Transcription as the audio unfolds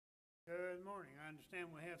morning. I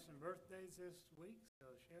understand we have some birthdays this week, so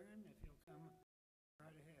Sharon, if you'll come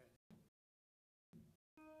right ahead.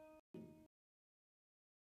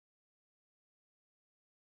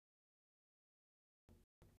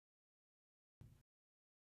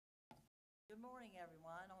 Good morning,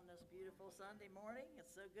 everyone, on this beautiful Sunday morning.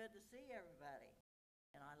 It's so good to see everybody,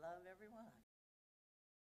 and I love everyone.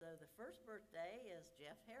 So the first birthday is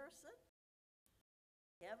Jeff Harrison,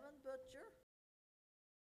 Kevin Butcher,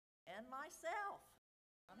 and myself.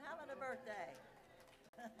 I'm having a birthday.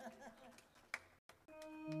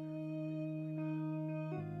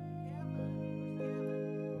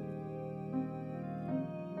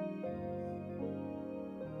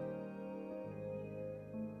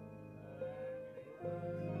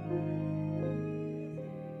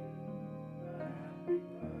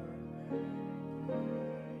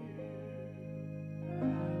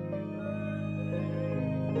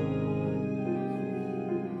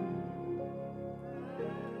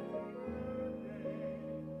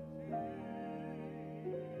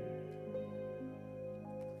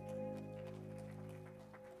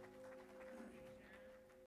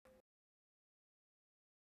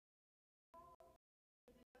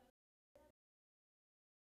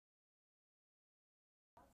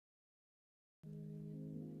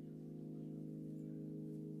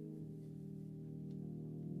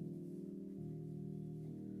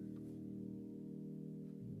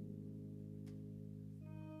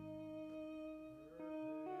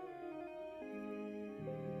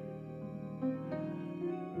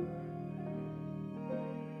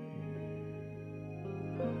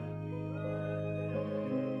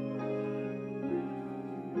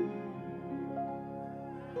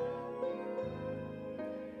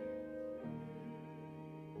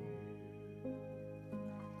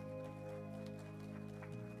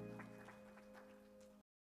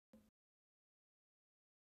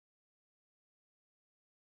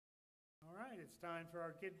 All right, it's time for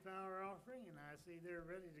our Kid Power offering, and I see they're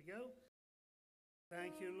ready to go.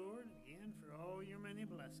 Thank you, Lord, again for all your many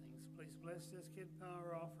blessings. Please bless this Kid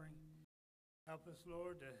Power offering. Help us,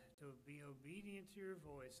 Lord, to be obedient to your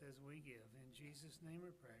voice as we give. In Jesus' name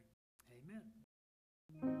we pray. Amen.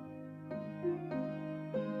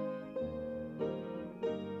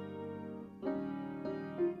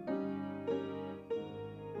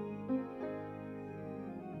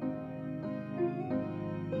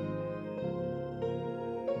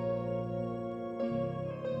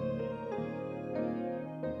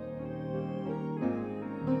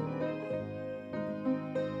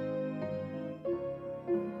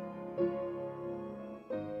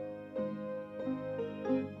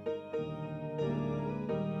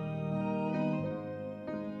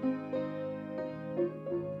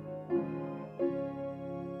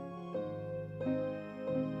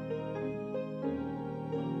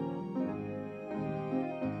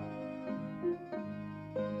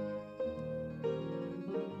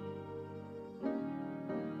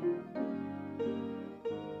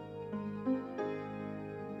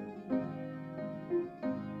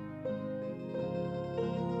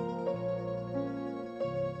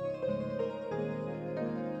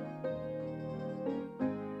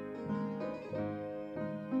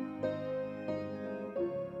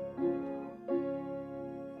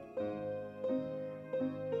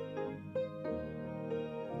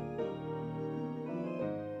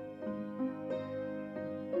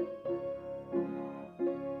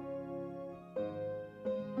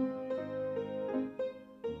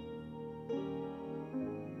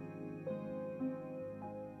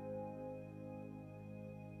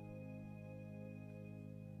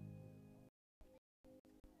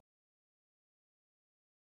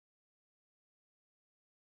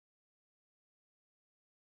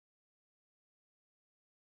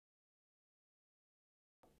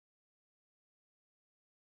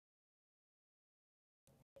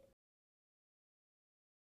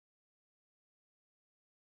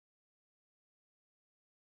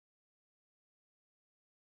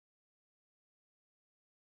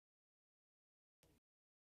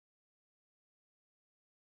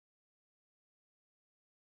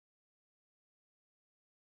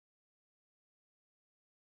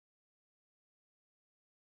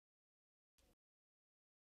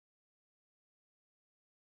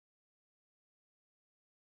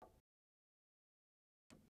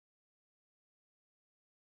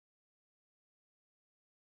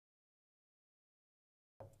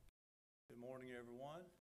 Good morning, everyone.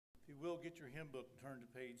 If you will, get your hymn book and turn to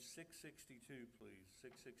page 662, please.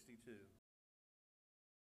 662.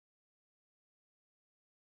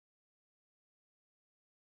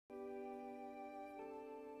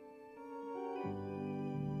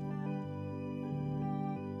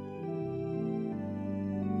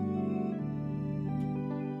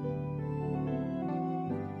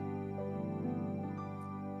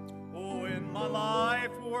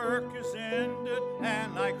 work is ended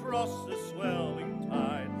and I cross the swelling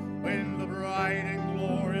tide, when the bright and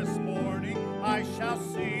glorious morning I shall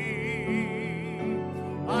see,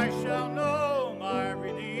 I shall know my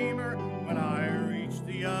Redeemer when I reach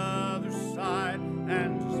the other side,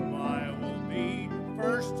 and His smile will be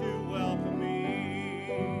first to welcome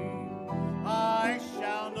me. I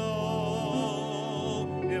shall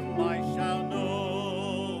know Him, I shall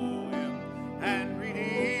know Him, and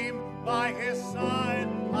redeemed by His side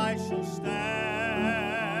I shall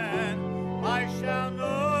stand. I shall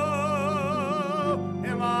know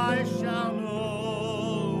Him, I shall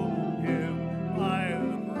know Him, by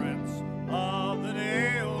the prints of the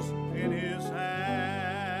nails in His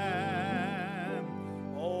hand.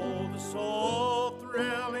 Oh, the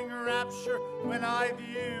soul-thrilling rapture when I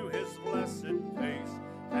view His blessed face,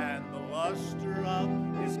 and the luster of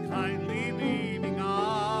His kindly beaming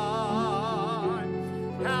eye.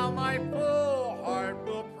 How my full heart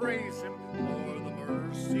will praise Him for the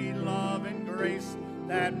mercy, love, and grace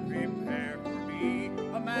that prepare for me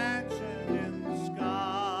a mansion in the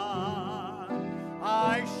sky.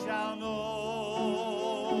 I shall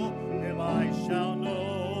know Him, I shall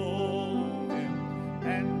know Him,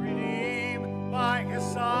 and redeemed by His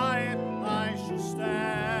side I shall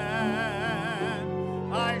stand.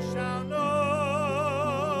 I shall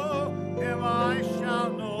know Him, I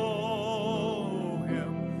shall know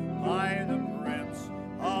Him, by the prints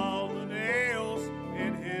of the nails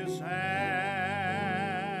in His hand.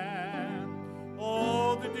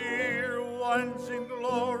 Oh, the dear ones in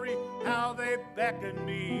glory, how they beckon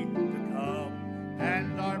me to come,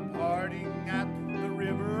 and our parting at the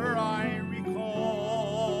river I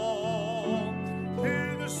recall.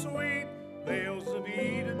 To the sweet vales of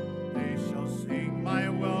Eden they shall sing my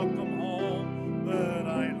welcome home, but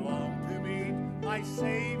I long to meet my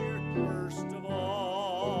Savior first of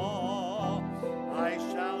all. I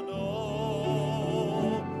shall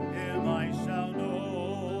know Him, I shall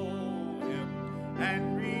know Him,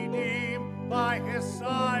 and redeemed by His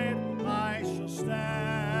side I shall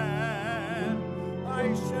stand.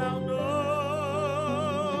 I shall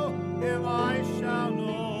know Him, I shall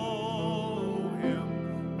know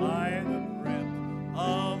Him, by the print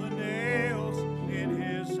of the nails in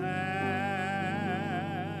His hand.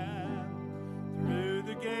 Through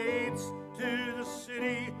the gates to the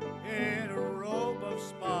city in a robe of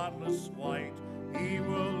spotless white, He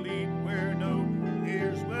will lead where no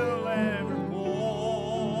ears will ever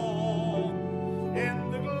fall.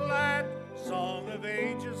 In the glad song of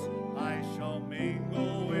ages I shall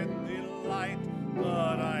mingle with delight,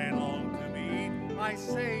 but I long to meet my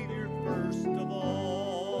Savior first of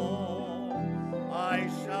all. I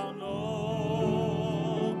shall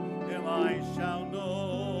know Him, I shall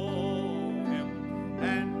know Him,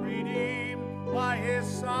 and redeemed by His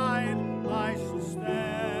side I shall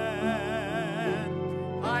stand.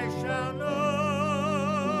 I shall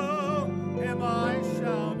know Him, I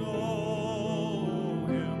shall know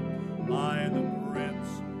Him, by the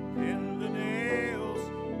prints in the nails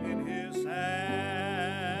in His hand.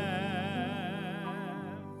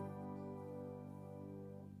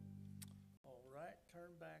 All right,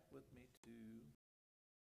 turn back with me to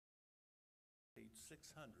page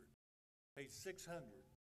 600. Page 600.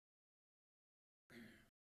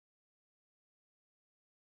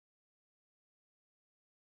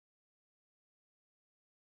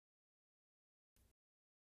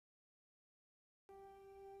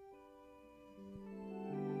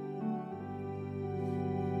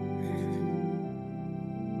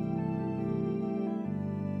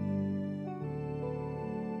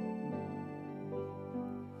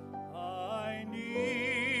 I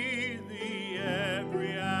need Thee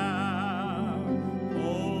every hour.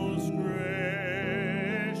 Oh,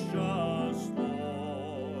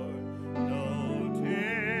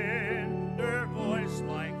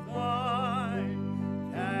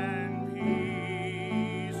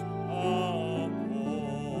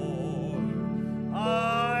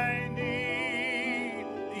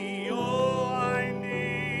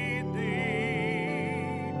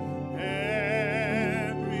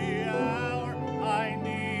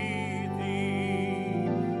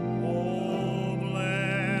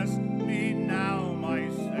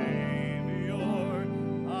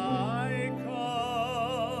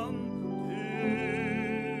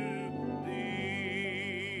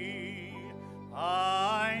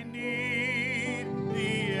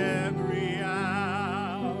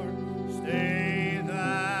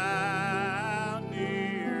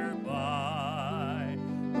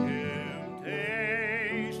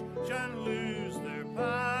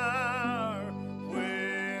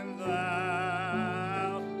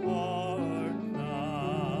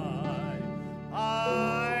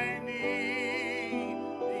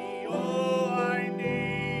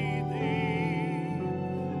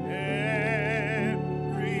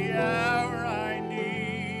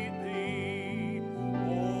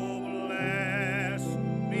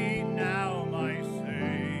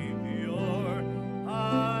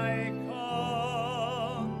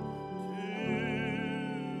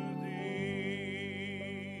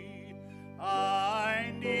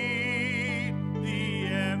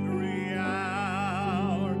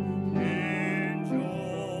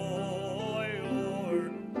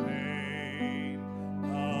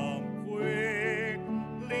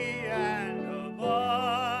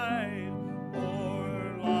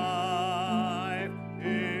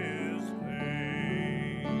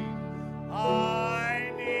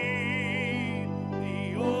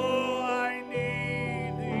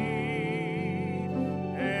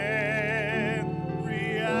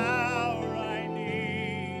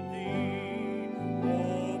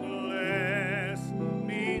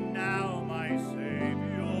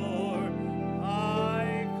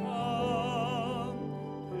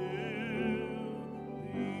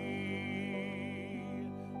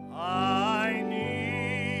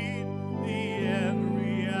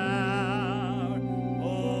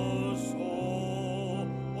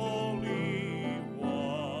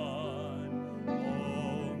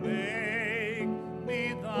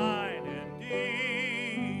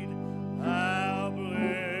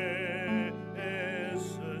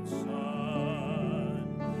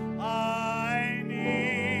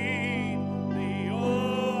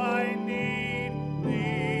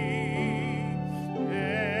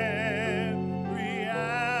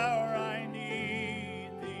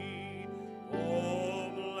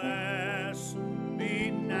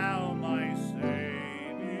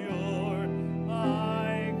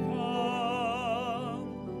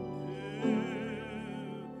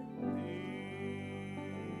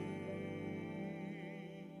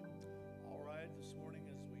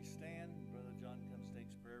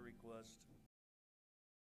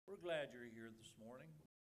 We're glad you're here this morning.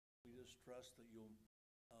 We just trust that you'll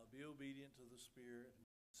be obedient to the Spirit.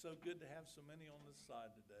 So good to have so many on this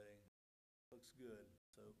side today. Looks good.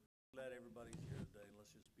 So glad everybody's here today.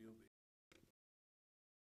 Let's just be obedient.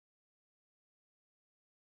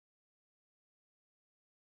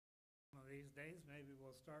 One of these days, maybe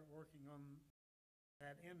we'll start working on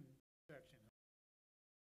that end section.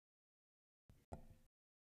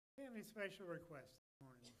 Do you have any special requests this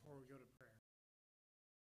morning before we go to prayer?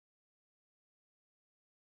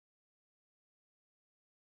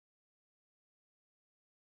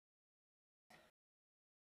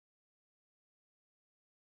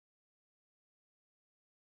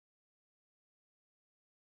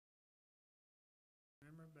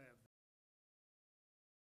 Remember Bev.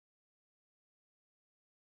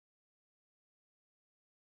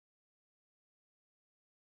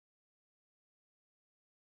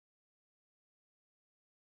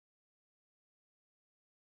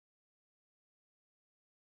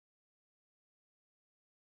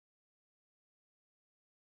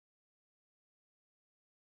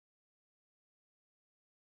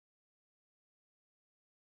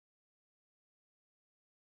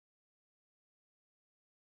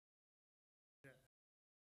 Yeah.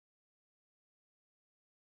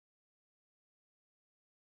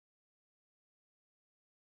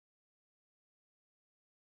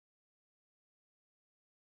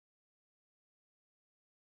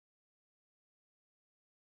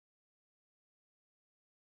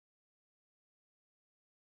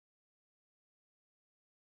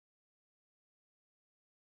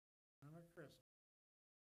 Remember Chris.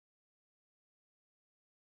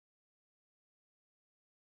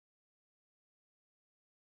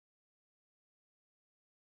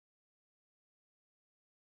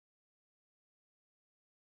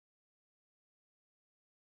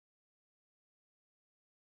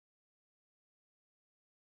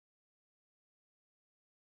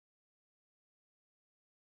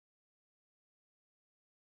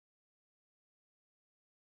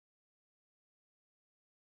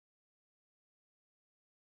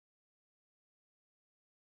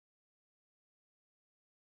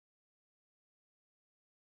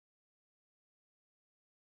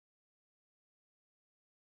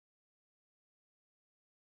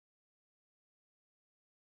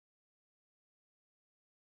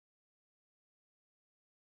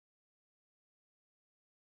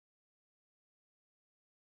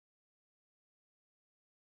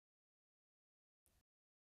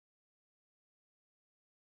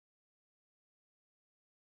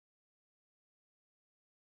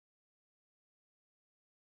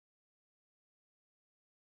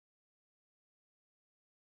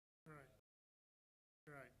 Right.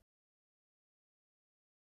 Right.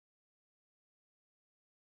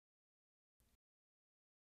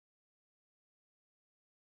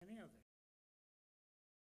 Any other?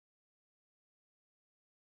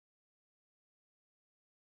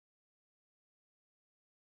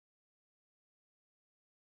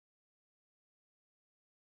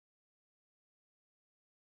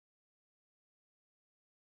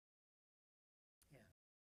 Yeah.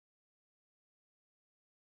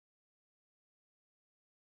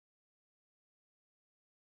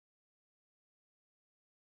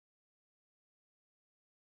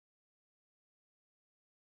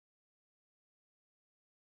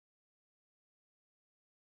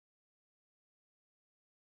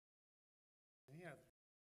 Any other?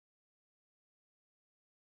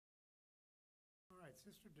 All right,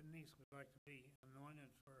 Sister Denise would like to be anointed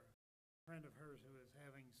for a friend of hers who is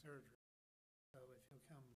having surgery. So if you'll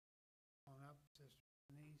come on up, Sister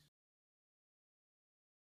Denise.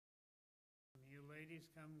 And you ladies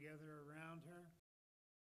come gather around her.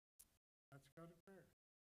 Let's go to prayer.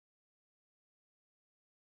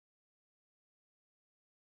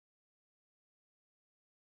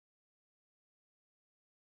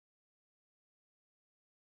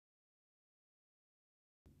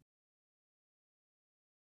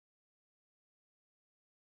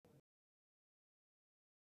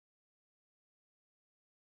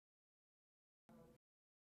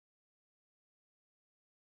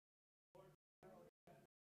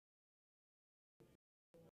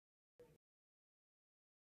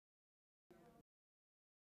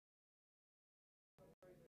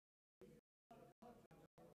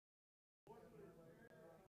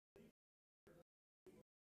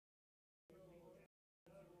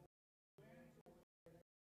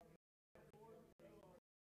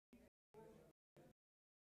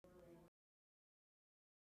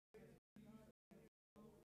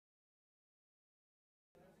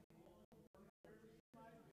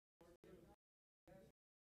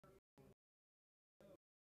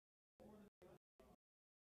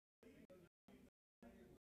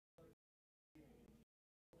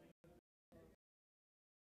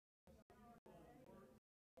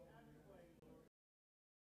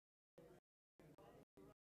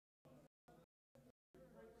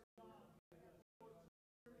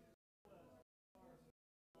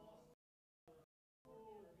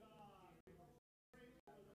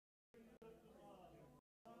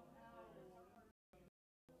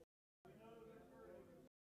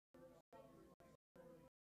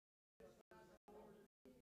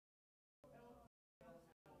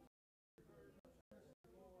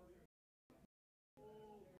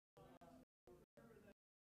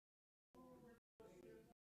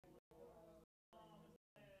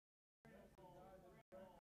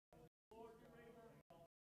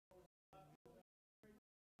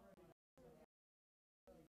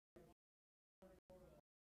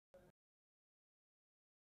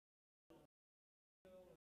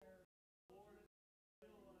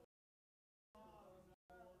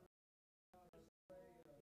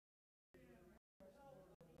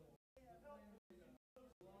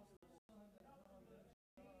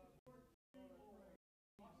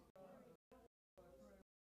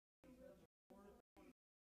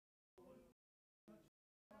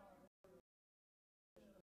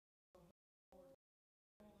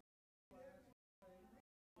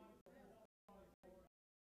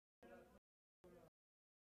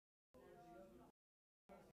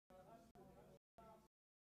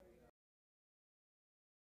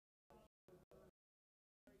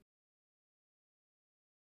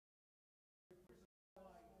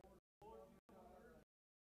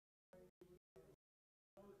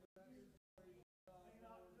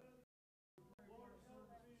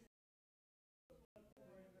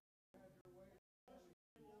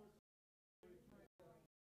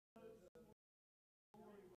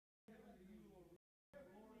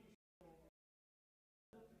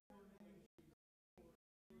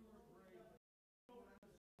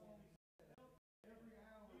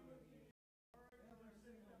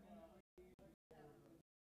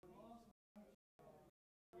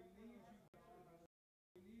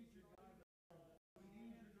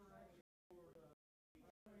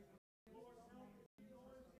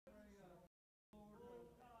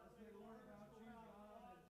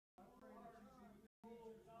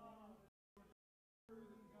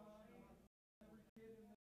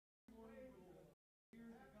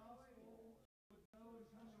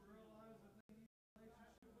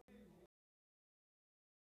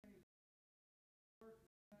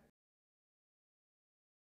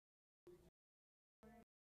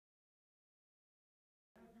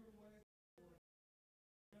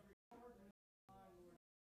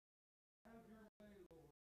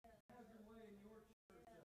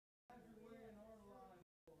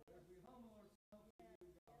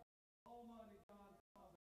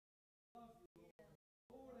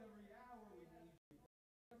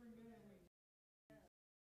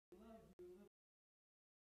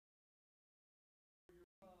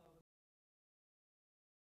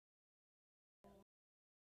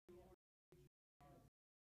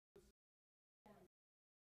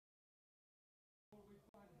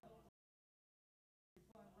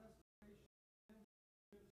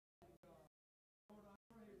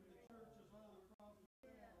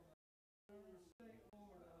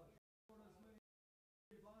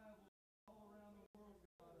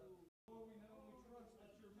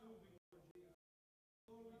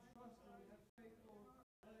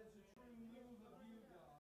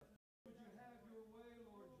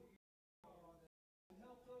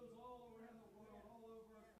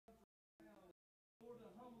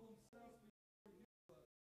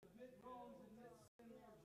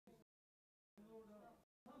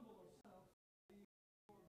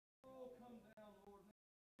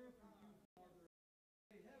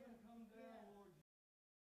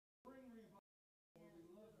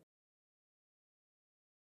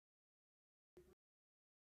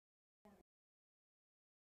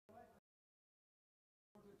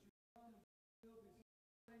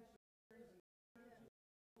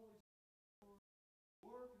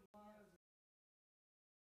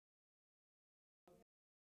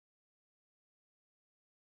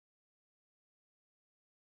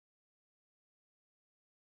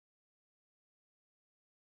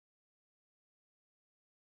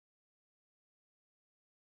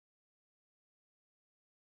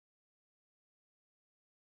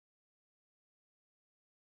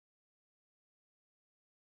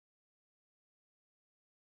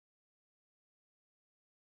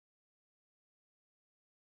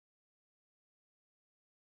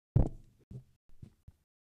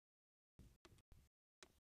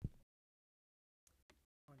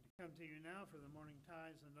 come to you now for the morning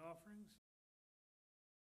tithes and offerings.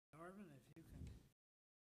 Marvin, if you can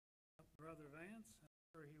help Brother Vance, I'm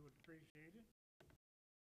sure he would appreciate it.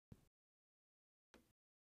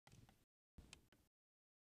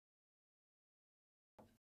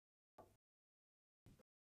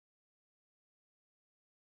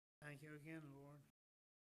 Thank you again, Lord,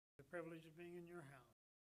 for the privilege of being in your house.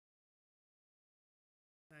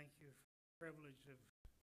 Thank you for the privilege of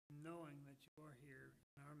knowing that you are here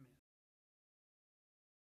in our midst.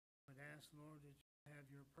 I'd ask, Lord, that you have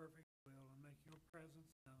your perfect will and make your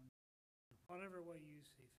presence known in whatever way you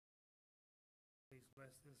see fit. Please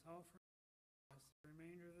bless this offering, bless the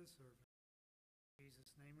remainder of the service. In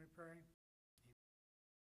Jesus' name we pray.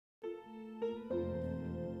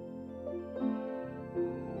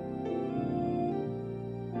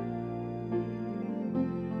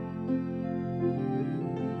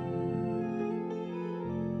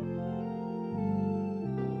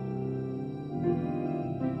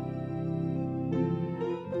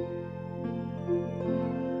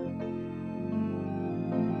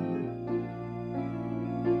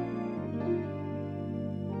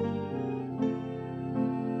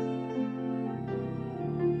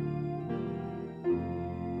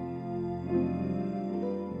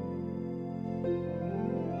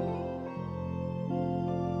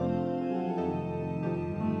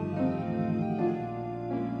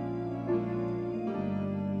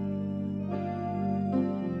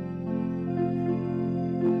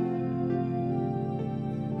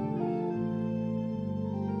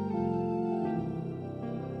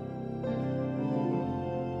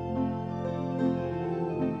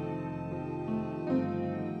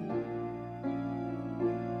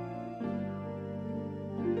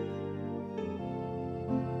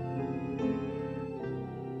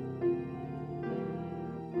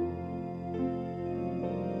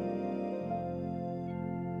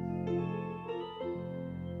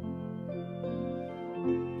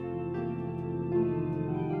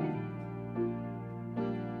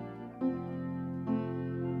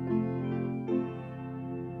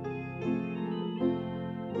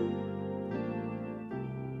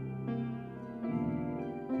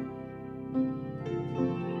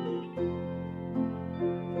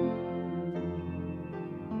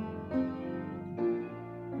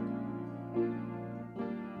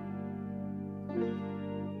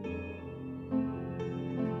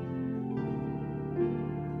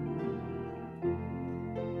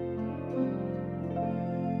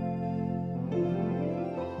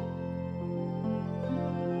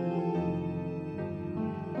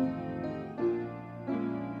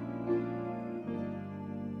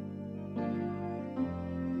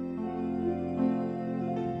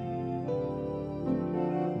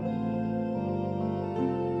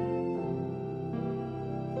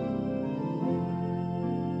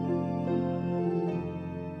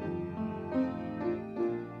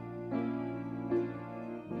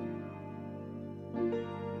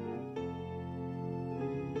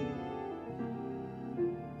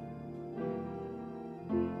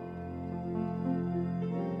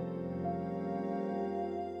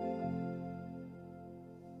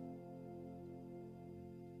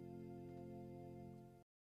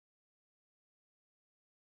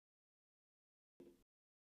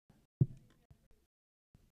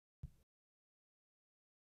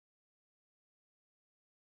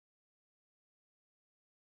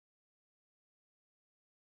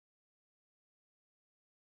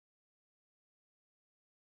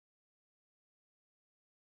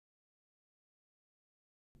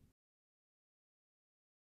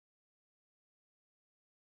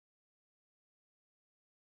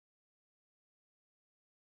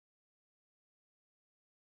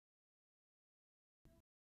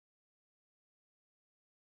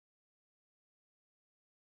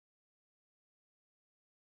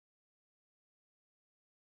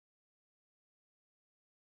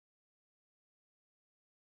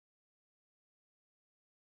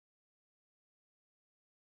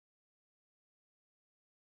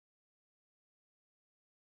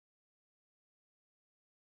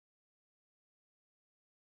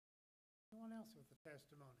 Anyone else with a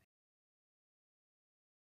testimony?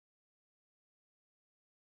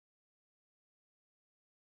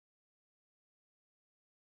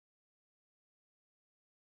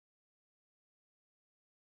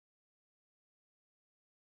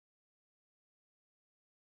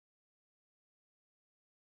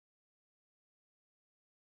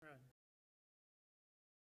 Right.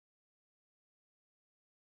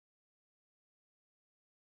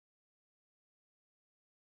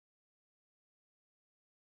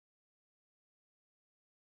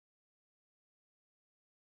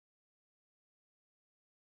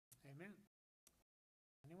 Amen.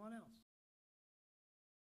 Anyone else?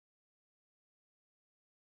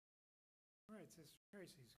 All right, Sister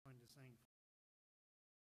Tracy's going to sing.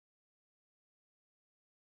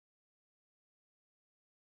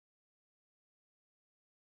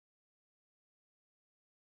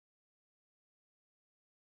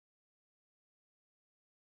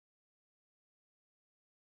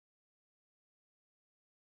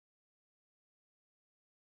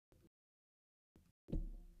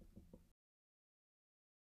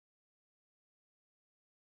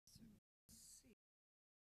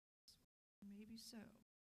 Maybe so.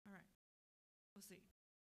 All right. We'll see.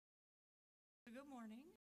 So good morning.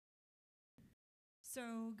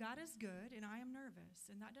 So God is good, and I am nervous,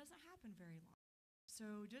 and that doesn't happen very long.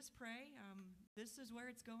 So just pray. This is where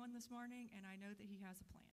it's going this morning, and I know that He has a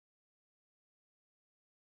plan.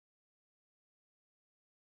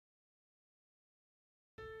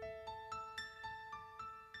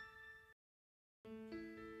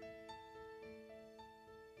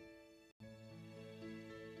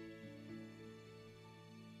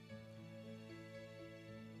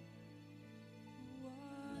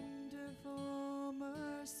 Wonderful,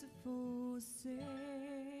 merciful Savior,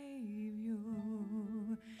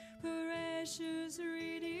 precious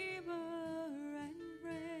Redeemer and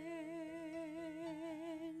friend,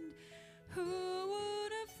 who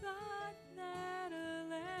would have thought that a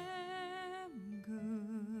lamb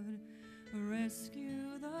could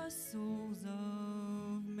rescue the souls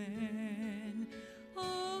of men?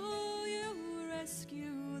 Oh, you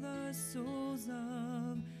rescue the souls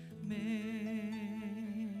of men.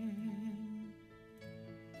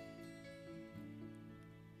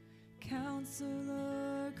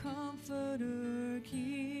 Counselor, Comforter,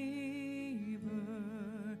 Keeper,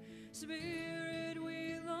 Spirit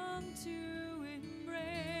we long to embrace.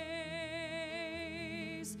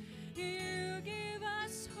 You give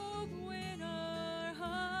us hope when our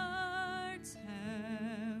hearts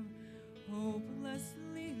have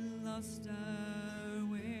hopelessly lost our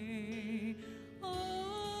way.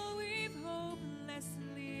 Oh, we've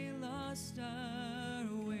hopelessly lost our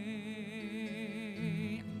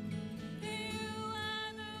way. You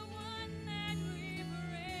are the one that we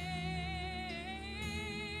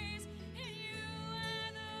praise, and you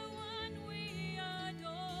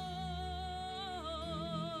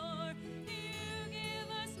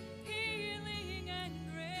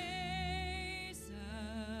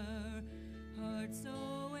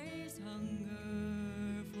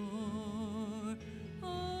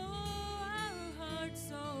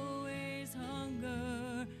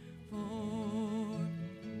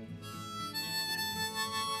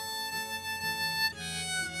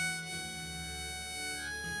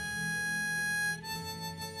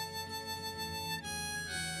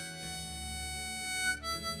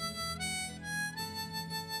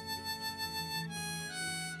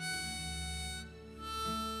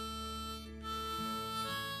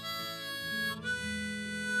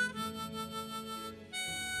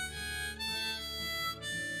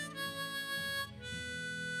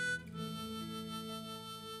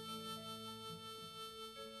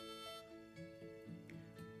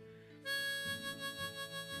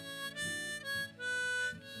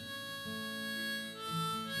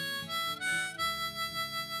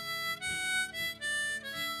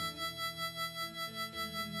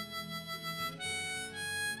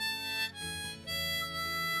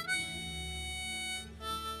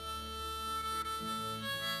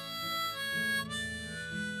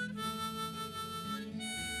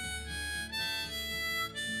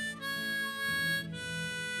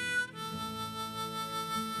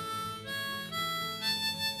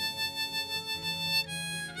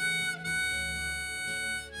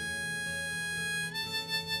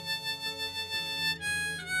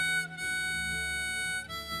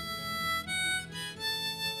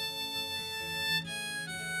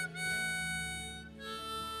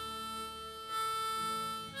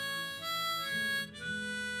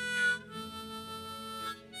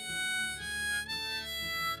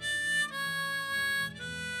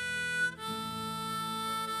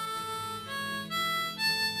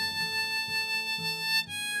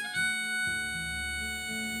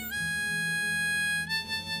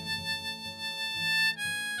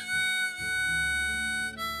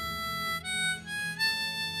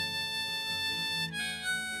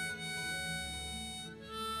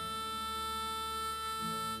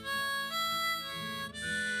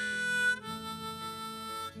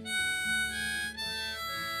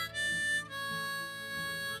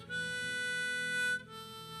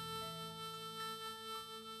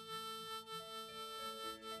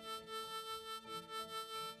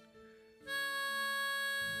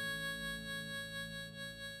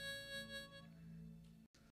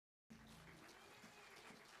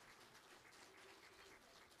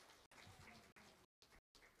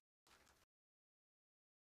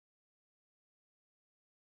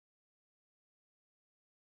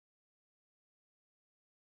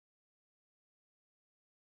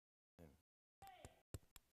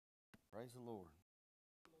Praise the Lord.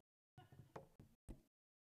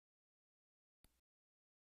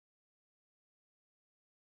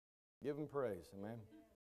 Give Him praise, amen.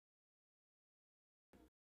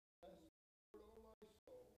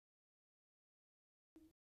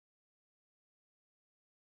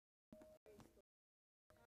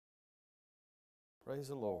 Praise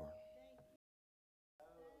the Lord.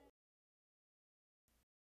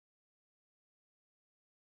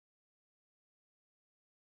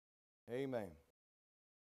 Amen.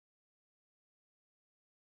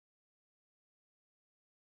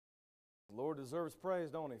 The Lord deserves praise,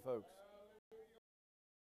 don't He, folks?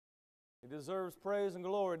 He deserves praise and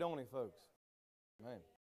glory, don't He, folks? Amen.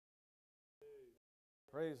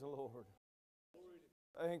 Praise the Lord.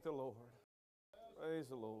 Thank the Lord. Praise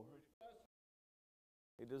the Lord.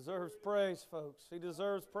 He deserves praise, folks. He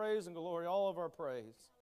deserves praise and glory, all of our praise.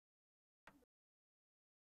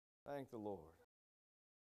 Thank the Lord.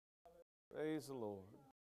 Praise the Lord.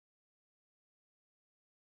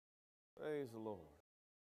 Praise the Lord.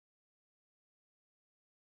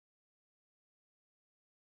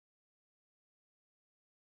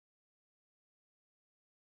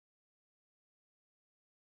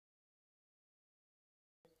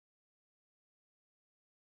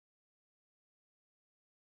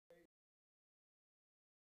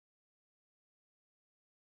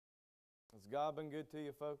 Has God been good to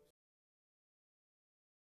you, folks?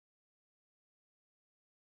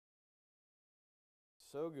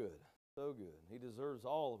 So good, so good. He deserves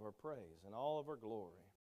all of our praise and all of our glory,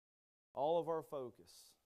 all of our focus.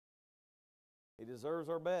 He deserves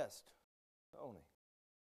our best, don't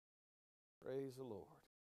He? Praise the Lord.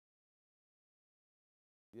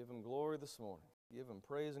 Give Him glory this morning. Give Him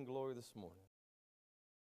praise and glory this morning.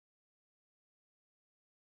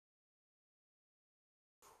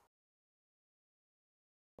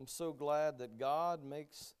 I'm so glad that God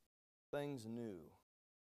makes things new.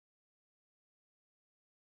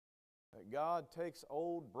 That God takes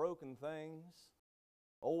old broken things,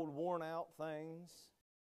 old worn out things,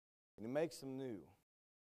 and He makes them new.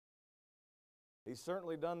 He's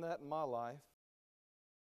certainly done that in my life.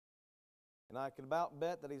 And I can about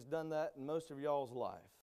bet that He's done that in most of y'all's life.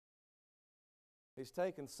 He's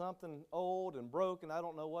taken something old and broken, I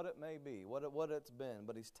don't know what it may be, what it's been,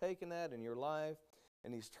 but He's taken that in your life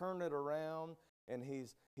and He's turned it around and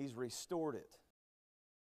He's restored it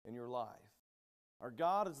in your life. Our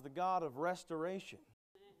God is the God of restoration.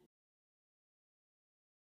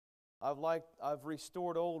 I've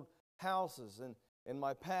restored old houses in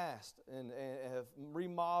my past and have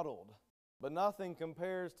remodeled, but nothing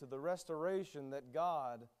compares to the restoration that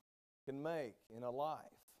God can make in a life.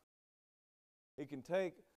 He can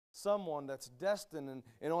take someone that's destined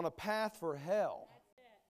and on a path for hell.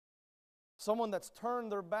 Someone that's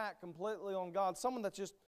turned their back completely on God. Someone that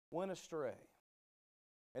just went astray.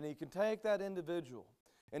 And He can take that individual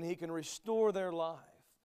and He can restore their life.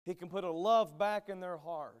 He can put a love back in their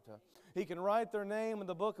heart. He can write their name in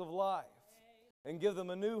the book of life and give them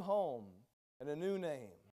a new home and a new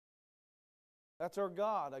name. That's our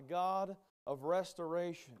God, a God of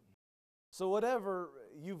restoration. So whatever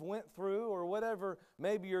you've went through or whatever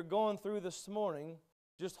maybe you're going through this morning,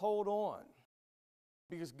 just hold on.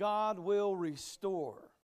 Because God will restore.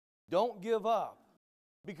 Don't give up.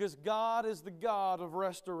 Because God is the God of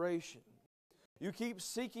restoration. You keep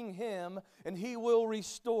seeking Him and He will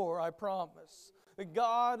restore, I promise. That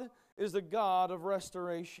God is the God of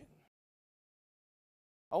restoration.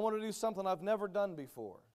 I want to do something I've never done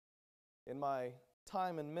before in my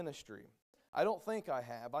time in ministry. I don't think I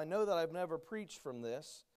have. I know that I've never preached from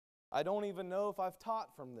this. I don't even know if I've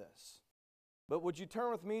taught from this. But would you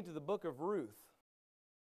turn with me to the book of Ruth?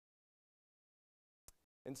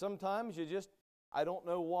 And sometimes I don't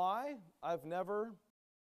know why, I've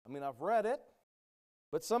read it,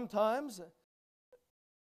 but sometimes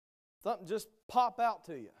something just pop out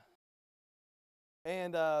to you.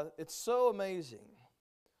 And it's so amazing.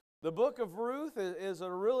 The book of Ruth is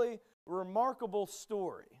a really remarkable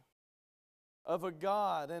story of a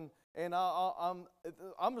God. And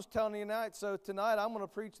I'm just telling you tonight, so tonight I'm going to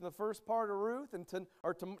preach the first part of Ruth,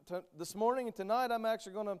 this morning, and tonight I'm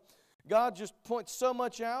actually going to God just points so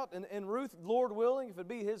much out, and Ruth, Lord willing, if it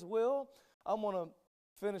be His will, I'm going to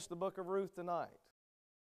finish the book of Ruth tonight.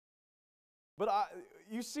 But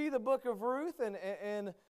you see the book of Ruth,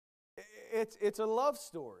 and it's a love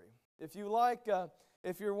story. If you like,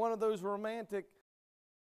 if you're one of those romantic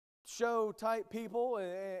show type people,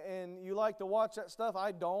 and you like to watch that stuff,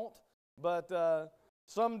 I don't, but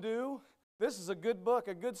some do. This is a good book,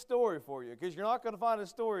 a good story for you, because you're not going to find a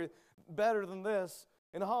story better than this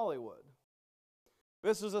in Hollywood.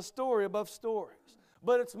 This is a story above stories.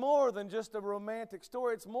 But it's more than just a romantic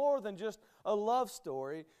story. It's more than just a love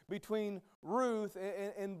story between Ruth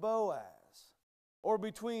and Boaz, or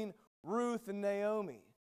between Ruth and Naomi.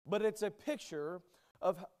 But it's a picture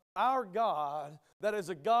of our God that is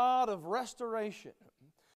a God of restoration,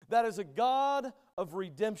 that is a God of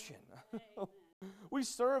redemption. We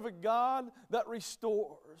serve a God that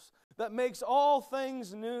restores, that makes all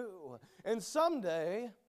things new. And someday,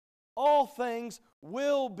 all things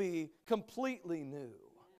will be completely new.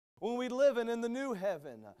 When we live in the new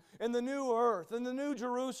heaven, in the new earth, in the new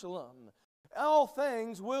Jerusalem, all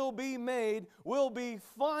things will be made, will be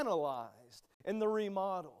finalized in the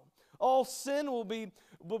remodel. All sin will be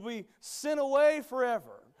sin away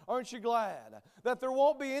forever. Aren't you glad that there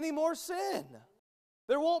won't be any more sin?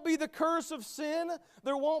 There won't be the curse of sin.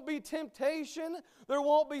 There won't be temptation. There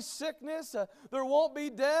won't be sickness. There won't be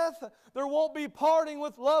death. There won't be parting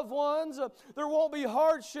with loved ones. There won't be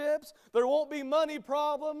hardships. There won't be money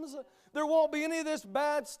problems. There won't be any of this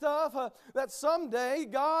bad stuff. That someday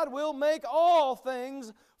God will make all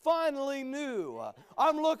things finally new.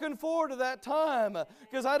 I'm looking forward to that time,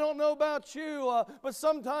 because I don't know about you, but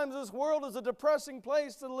sometimes this world is a depressing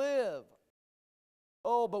place to live.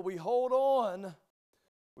 Oh, but we hold on.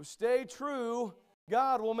 We stay true.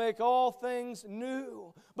 God will make all things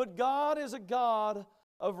new. But God is a God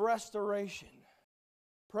of restoration.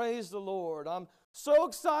 Praise the Lord. I'm so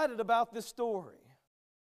excited about this story.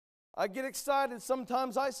 I get excited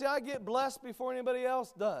sometimes. I get blessed before anybody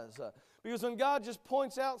else does. Because when God just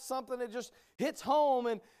points out something, it just hits home,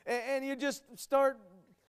 and you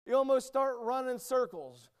almost start running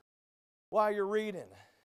circles while you're reading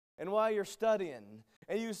and while you're studying.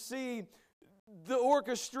 And you see the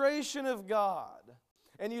orchestration of God,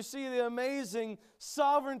 and you see the amazing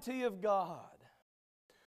sovereignty of God.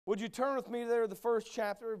 Would you turn with me there to the first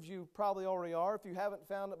chapter, if you probably already are. If you haven't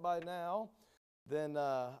found it by now, then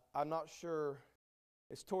I'm not sure.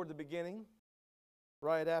 It's toward the beginning,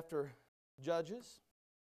 right after Judges.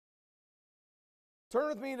 Turn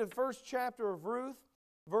with me to the first chapter of Ruth,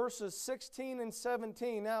 verses 16 and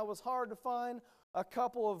 17. Now, it was hard to find a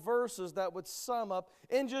couple of verses that would sum up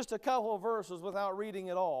in just a couple of verses without reading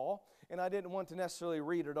it all, and I didn't want to necessarily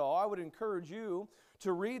read it all. I would encourage you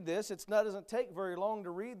to read this. It doesn't take very long to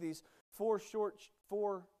read these four short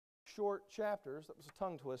chapters. That was a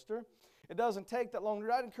tongue twister. It doesn't take that long to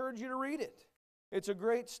read. I'd encourage you to read it. It's a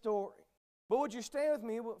great story. But would you stand with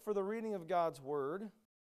me for the reading of God's Word?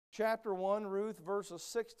 Chapter 1, Ruth, verses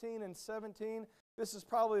 16 and 17. This is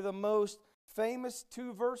probably the most famous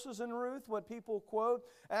two verses in Ruth, what people quote.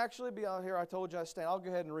 Actually, be out here, I told you I stand. I'll go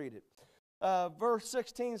ahead and read it. Verse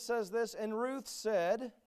 16 says this, "And Ruth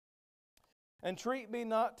said, Entreat me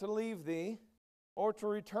not to leave thee, or to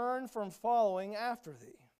return from following after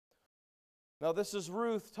thee." Now this is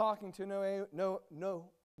Ruth talking to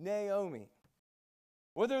Naomi.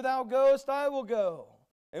 "Whither thou goest, I will go,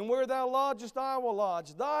 and where thou lodgest, I will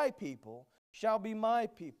lodge. Thy people shall be my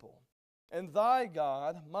people, and thy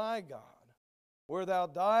God my God. Where thou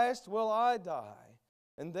diest will I die,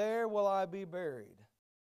 and there will I be buried.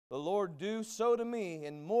 The Lord do so to me,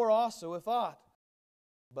 and more also if aught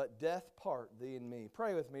but death part thee and me."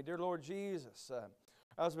 Pray with me. Dear Lord Jesus,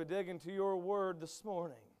 as we dig into your word this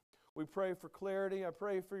morning, we pray for clarity. I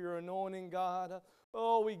pray for your anointing, God.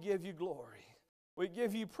 Oh, we give you glory. We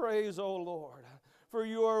give you praise, O Lord, for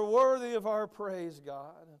you are worthy of our praise,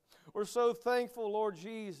 God. We're so thankful, Lord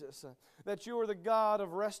Jesus, that you are the God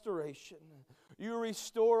of restoration. You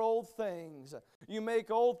restore old things. You make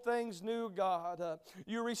old things new, God.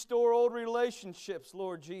 You restore old relationships,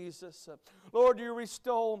 Lord Jesus. Lord, you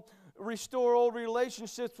restore old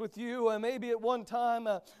relationships with you. And maybe at one time,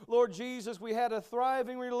 Lord Jesus, we had a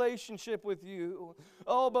thriving relationship with you.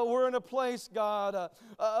 Oh, but we're in a place, God,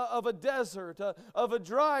 of a desert, of a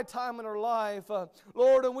dry time in our life.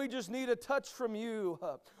 Lord, and we just need a touch from you.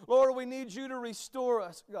 Lord, we need you to restore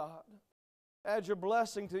us, God. Add your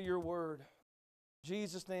blessing to your word. In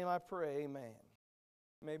Jesus' name I pray, amen.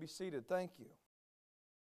 You may be seated. Thank you.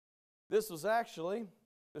 This was actually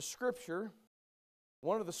the scripture,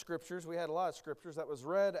 one of the scriptures, we had a lot of scriptures, that was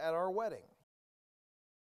read at our wedding.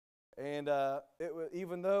 And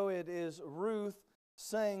even though it is Ruth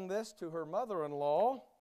saying this to her mother-in-law,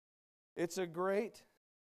 it's a great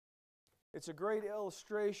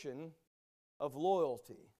illustration of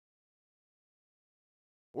loyalty.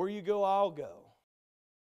 Where you go, I'll go.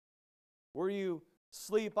 Where you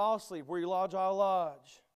sleep, I'll sleep. Where you lodge, I'll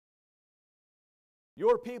lodge.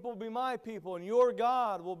 Your people will be my people, and your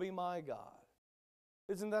God will be my God.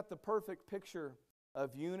 Isn't that the perfect picture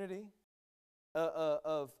of unity,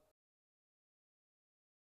 of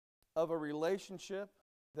a relationship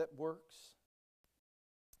that works?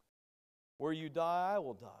 Where you die, I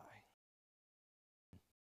will die.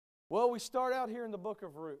 Well, we start out here in the book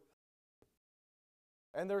of Ruth.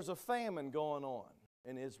 And there's a famine going on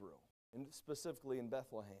in Israel, and specifically in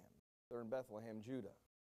Bethlehem. They're in Bethlehem, Judah.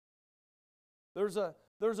 There's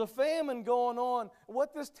a famine going on.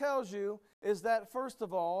 What this tells you is that, first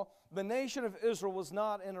of all, the nation of Israel was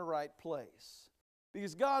not in a right place.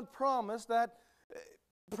 Because God promised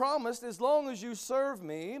as long as you serve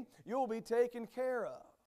me, you'll be taken care of.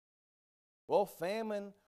 Well,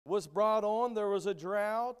 famine was brought on. There was a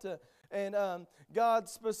drought. And God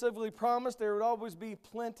specifically promised there would always be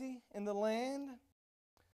plenty in the land.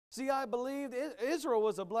 See, I believed Israel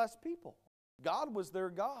was a blessed people. God was their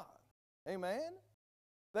God. Amen?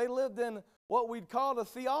 They lived in what we'd call a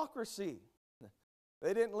theocracy.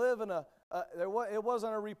 They didn't live in it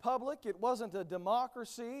wasn't a republic. It wasn't a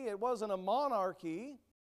democracy. It wasn't a monarchy.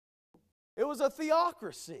 It was a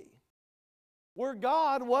theocracy where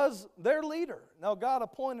God was their leader. Now, God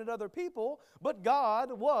appointed other people, but God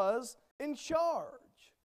was in charge.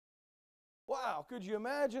 Wow, could you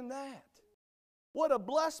imagine that? What a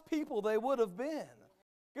blessed people they would have been.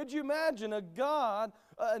 Could you imagine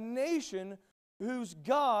a nation whose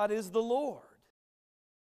God is the Lord?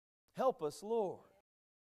 Help us, Lord.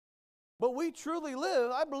 But we truly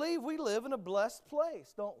live, I believe we live in a blessed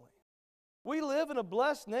place, don't we? We live in a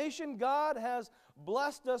blessed nation. God has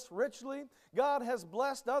blessed us richly. God has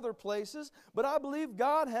blessed other places, but I believe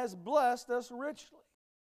God has blessed us richly.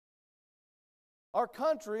 Our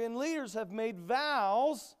country and leaders have made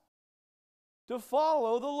vows to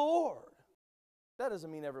follow the Lord. That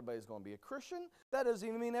doesn't mean everybody's going to be a Christian. That doesn't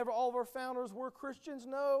even mean all of our founders were Christians.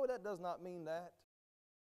 No, that does not mean that.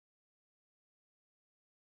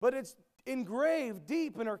 But it's engraved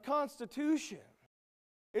deep in our Constitution.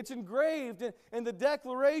 It's engraved in the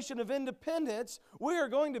Declaration of Independence. We are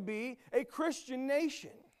going to be a Christian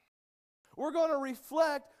nation. We're going to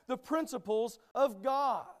reflect the principles of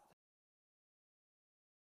God.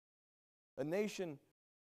 A nation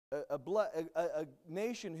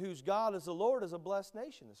whose God is the Lord is a blessed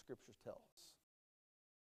nation, the Scriptures tell us.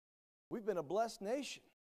 We've been a blessed nation.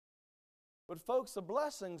 But folks, the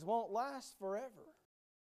blessings won't last forever.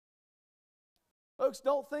 Folks,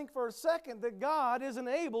 don't think for a second that God isn't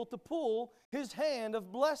able to pull His hand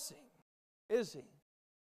of blessing, is He?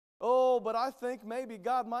 Oh, but I think maybe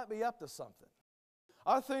God might be up to something.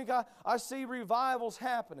 I think I see revivals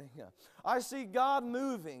happening. I see God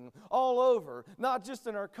moving all over, not just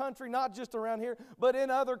in our country, not just around here, but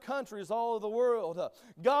in other countries all over the world.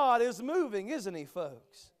 God is moving, isn't He,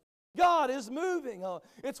 folks? God is moving.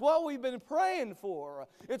 It's what we've been praying for.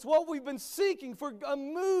 It's what we've been seeking for, a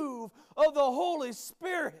move of the Holy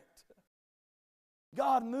Spirit.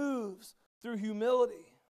 God moves through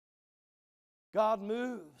humility. God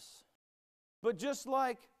moves. But just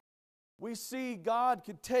like we see God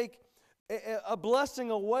could take a blessing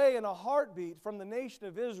away in a heartbeat from the nation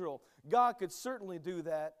of Israel, God could certainly do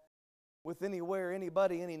that with anywhere,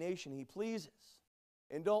 anybody, any nation He pleases.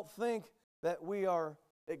 And don't think that we are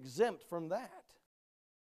exempt from that.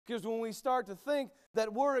 Because when we start to think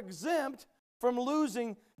that we're exempt from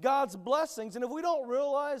losing God's blessings, and if we don't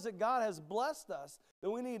realize that God has blessed us,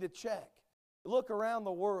 then we need to check. Look around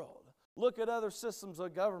the world. Look at other systems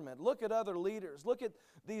of government. Look at other leaders. Look at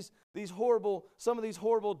some of these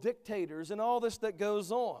horrible dictators and all this that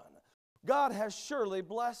goes on. God has surely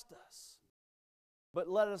blessed us. But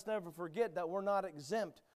let us never forget that we're not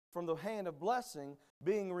exempt from the hand of blessing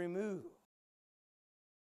being removed.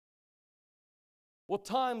 Well,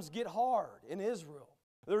 times get hard in Israel.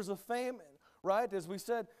 There's a famine, right? As we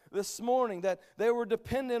said this morning, that they were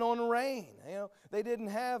dependent on rain. They didn't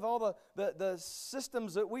have all the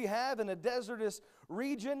systems that we have in a desertous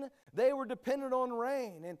region. They were dependent on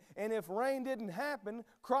rain. And if rain didn't happen,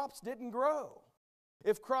 crops didn't grow.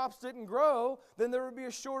 If crops didn't grow, then there would be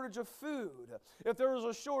a shortage of food. If there was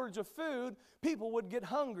a shortage of food, people would get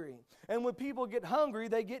hungry. And when people get hungry,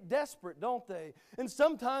 they get desperate, don't they? And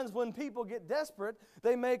sometimes when people get desperate,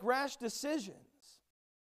 they make rash decisions.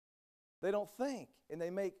 They don't think, and they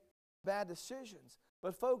make bad decisions.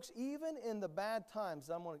 But folks, even in the bad times,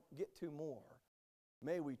 I'm going to get to more,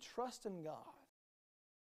 may we trust in God.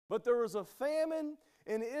 But there was a famine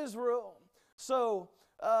in Israel. So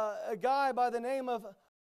a guy by the name of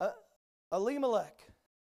Elimelech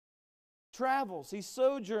travels, he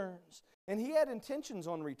sojourns, and he had intentions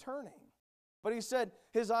on returning. But he said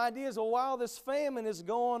his idea is, well, while this famine is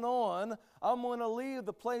going on, I'm going to leave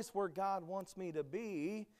the place where God wants me to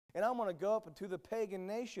be, and I'm going to go up into the pagan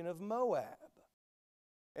nation of Moab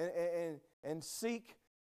and seek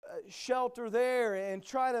shelter there and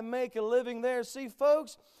try to make a living there. See,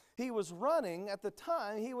 folks, he was running, at the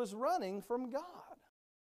time, he was running from God.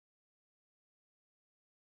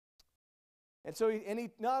 And so, he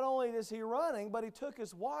not only is he running, but he took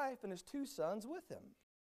his wife and his 2 sons with him.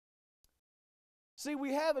 See,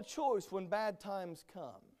 we have a choice when bad times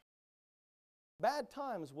come. Bad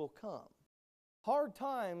times will come. Hard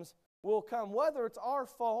times will come. Whether it's our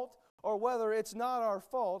fault or whether it's not our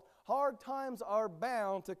fault, hard times are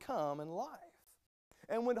bound to come in life.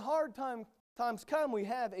 And when hard times come, we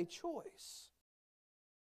have a choice.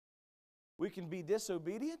 We can be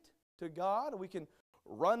disobedient to God, or we can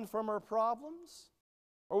run from our problems,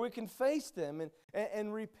 or we can face them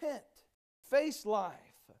and repent, face life,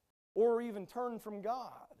 or even turn from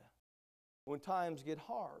God when times get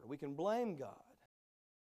hard. We can blame God.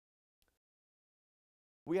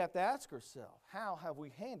 We have to ask ourselves, how have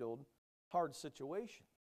we handled hard situations?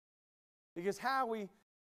 Because how we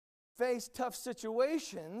face tough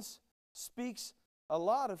situations speaks a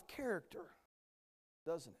lot of character,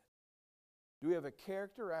 doesn't it? Do we have a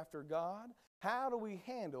character after God? How do we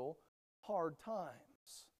handle hard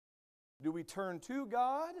times? Do we turn to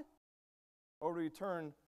God or do we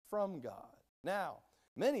turn from God? Now,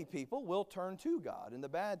 many people will turn to God in the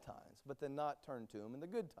bad times, but then not turn to Him in the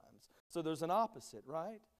good times. So there's an opposite,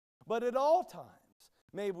 right? But at all times,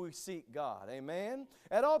 may we seek God. Amen?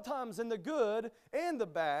 At all times, in the good and the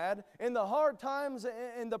bad, in the hard times,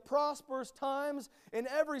 in the prosperous times, in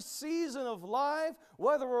every season of life,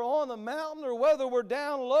 whether we're on the mountain or whether we're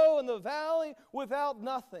down low in the valley without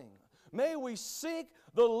nothing, may we seek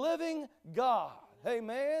the living God.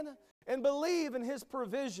 Amen? And believe in His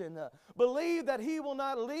provision. Believe that He will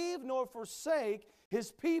not leave nor forsake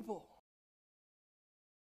His people.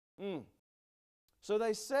 So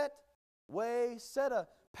they set a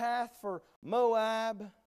path for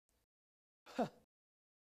Moab. But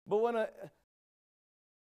when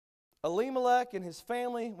Elimelech and his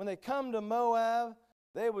family, when they come to Moab,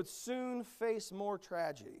 they would soon face more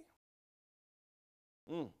tragedy.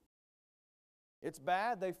 It's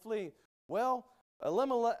bad, they flee. Well,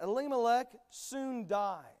 Elimelech soon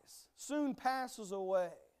dies, soon passes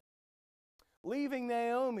away, leaving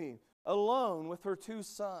Naomi alone with her 2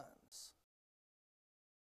 sons.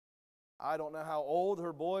 I don't know how old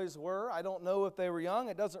her boys were. I don't know if they were young.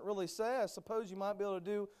 It doesn't really say. I suppose you might be able to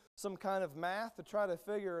do some kind of math to try to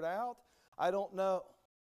figure it out. I don't know.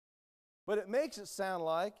 But it makes it sound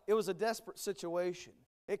like it was a desperate situation.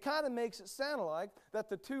 It kind of makes it sound like that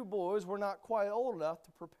the 2 boys were not quite old enough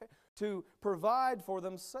to provide for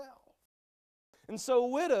themselves. And so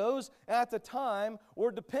widows at the time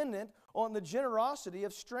were dependent on the generosity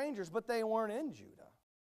of strangers, but they weren't in Judah.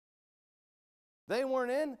 They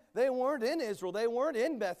weren't in Israel. They weren't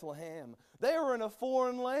in Bethlehem. They were in a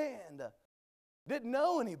foreign land. Didn't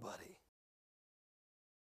know anybody.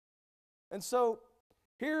 And so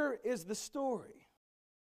here is the story.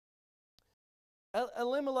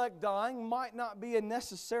 Elimelech dying might not be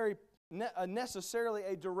necessarily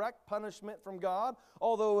a direct punishment from God,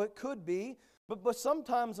 although it could be. But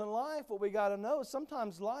sometimes in life, what we got to know is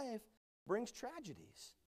sometimes life brings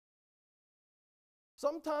tragedies.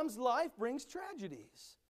 Sometimes life brings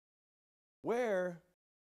tragedies. Where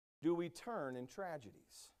do we turn in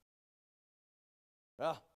tragedies?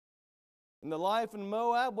 And the life in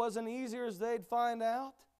Moab wasn't easier as they'd find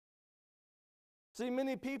out. See,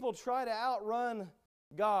 many people try to outrun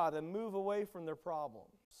God and move away from their problems.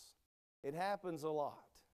 It happens a lot.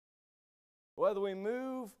 Whether we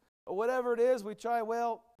move or whatever it is, we try,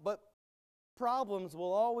 but problems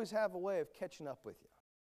will always have a way of catching up with you.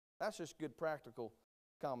 That's just good practical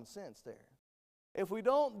common sense there. If we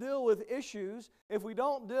don't deal with issues, if we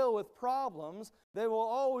don't deal with problems, they will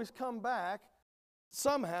always come back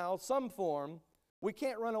somehow, some form. We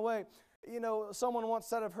can't run away. You know, someone once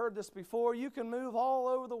said, I've heard this before, you can move all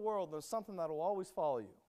over the world. There's something that will always follow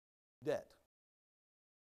you. Debt.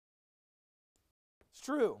 It's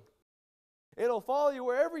true. It'll follow you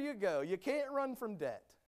wherever you go. You can't run from debt.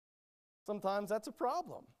 Sometimes that's a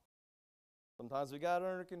problem. Sometimes we got it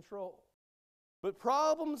under control. But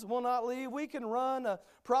problems will not leave. We can run.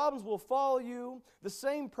 Problems will follow you. The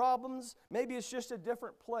same problems, maybe it's just a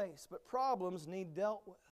different place, but problems need dealt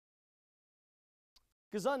with.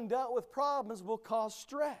 Because undealt with problems will cause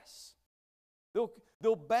stress.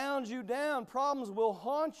 They'll bound you down. Problems will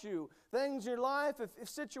haunt you. Things in your life, if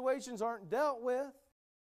situations aren't dealt with,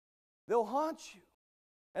 they'll haunt you.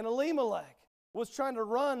 And Elimelech was trying to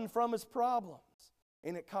run from his problems,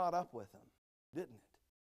 and it caught up with him, didn't it?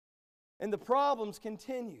 And the problems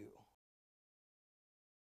continue.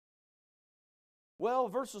 Well,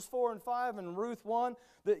 verses 4 and 5 in Ruth 1,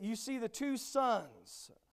 that you see the 2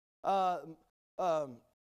 sons.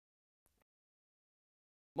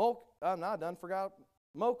 I'm not done, forgot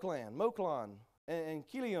Moklon, and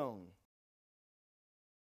Kilion.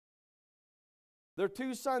 Their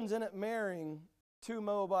 2 sons end up marrying 2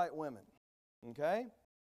 Moabite women. Okay?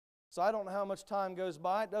 So I don't know how much time goes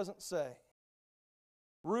by. It doesn't say.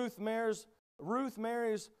 Ruth marries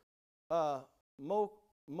Moklon,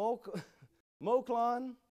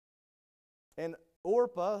 and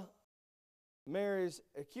Orpah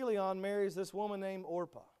Kilion marries this woman named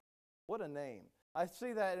Orpah. What a name. I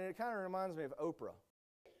see that, and it kind of reminds me of Oprah.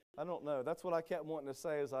 I don't know. That's what I kept wanting to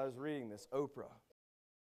say as I was reading this, Oprah.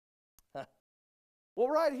 Well,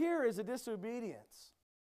 right here is a disobedience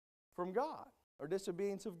from God, or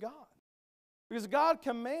disobedience of God. Because God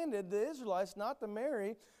commanded the Israelites not to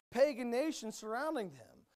marry pagan nations surrounding them.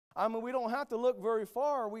 I mean, we don't have to look very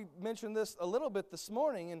far. We mentioned this a little bit this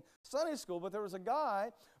morning in Sunday school, but there was a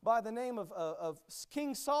guy by the name of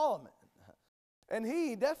King Solomon. And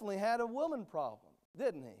he definitely had a woman problem,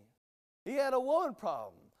 didn't he? He had a woman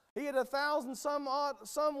problem. He had 1,000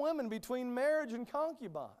 some women between marriage and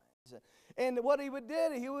concubines. And what he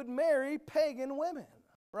did, he would marry pagan women,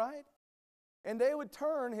 right? And they would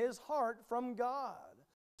turn his heart from God.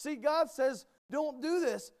 See, God says, don't do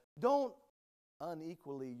this. Don't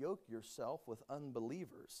unequally yoke yourself with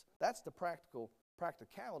unbelievers. That's the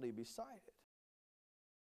practicality beside it.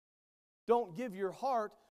 Don't give your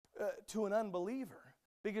heart to an unbeliever,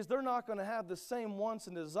 because they're not going to have the same wants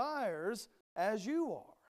and desires as you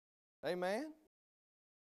are. Amen?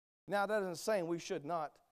 Now, that isn't saying we should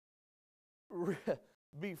not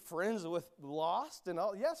be friends with lost and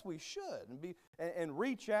all. Yes, we should, and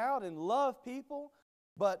reach out and love people,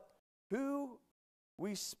 but who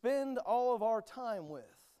we spend all of our time with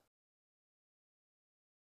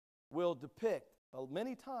will depict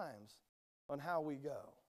many times on how we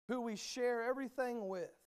go, who we share everything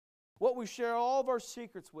with, what we share all of our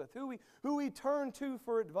secrets with, who we turn to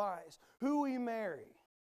for advice, who we marry.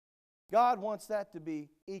 God wants that to be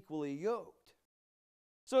equally yoked.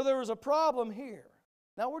 So there was a problem here.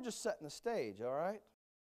 Now we're just setting the stage, all right?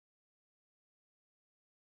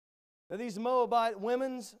 Now these Moabite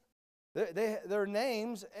women's, their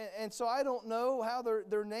names, and so I don't know how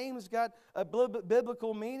their names got a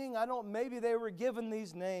biblical meaning. Maybe they were given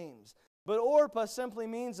these names. But Orpah simply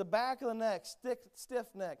means the back of the neck, stiff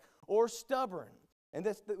neck, or stubborn. And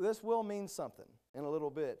this will mean something in a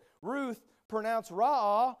little bit. Ruth, pronounced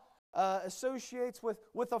Ra'ah, associates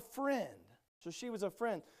with a friend. So she was a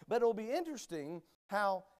friend. But it'll be interesting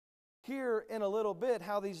how here in a little bit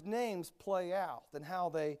how these names play out and how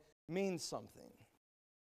they mean something.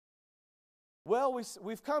 Well,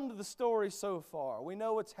 we've come to the story so far. We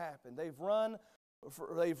know what's happened. They've run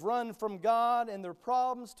from God and their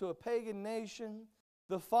problems to a pagan nation.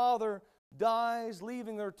 The father dies,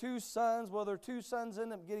 leaving their 2 sons. Well, their 2 sons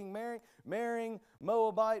end up getting marrying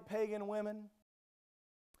Moabite pagan women.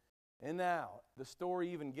 And now the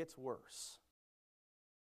story even gets worse.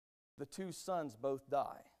 The 2 sons both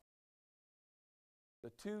die.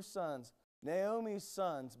 The 2 sons, Naomi's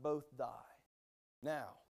sons, both die. Now,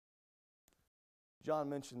 John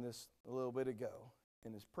mentioned this a little bit ago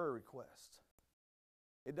in his prayer request.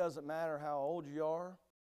 It doesn't matter how old you are.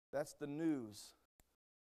 That's the news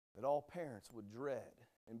that all parents would dread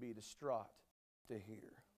and be distraught to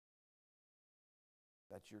hear.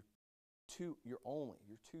 That your 2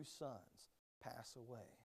 sons pass away.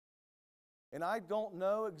 And I don't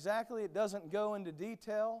know exactly, it doesn't go into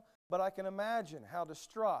detail, but I can imagine how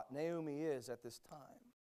distraught Naomi is at this time.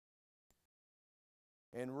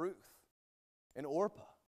 And Ruth and Orpah,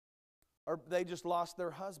 they just lost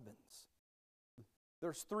their husbands.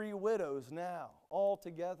 There's 3 widows now, all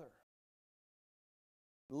together,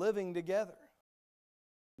 living together.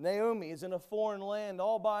 Naomi is in a foreign land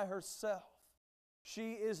all by herself.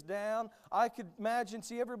 She is down. I could imagine,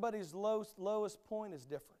 see, everybody's lowest point is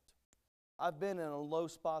different. I've been in low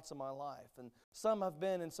spots in my life, and some have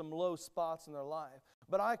been in some low spots in their life.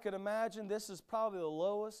 But I could imagine this is probably the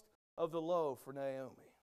lowest of the low for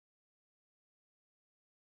Naomi.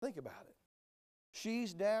 Think about it.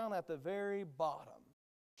 She's down at the very bottom.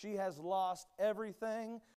 She has lost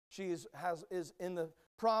everything. She is in the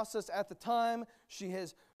process at the time. She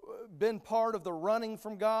has been part of the running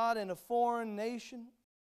from God in a foreign nation.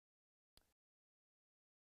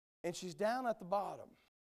 And she's down at the bottom.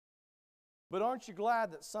 But aren't you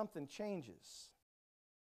glad that something changes?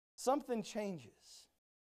 Something changes.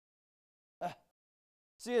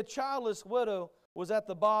 See, a childless widow was at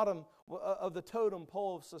the bottom of the totem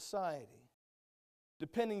pole of society.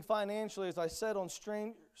 Depending financially, as I said, on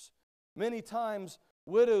strangers. Many times,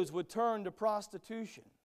 widows would turn to prostitution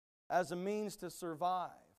as a means to survive.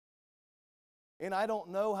 And I don't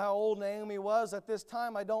know how old Naomi was at this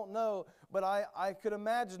time. I don't know. But I could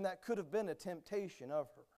imagine that could have been a temptation of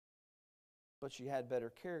her. But she had better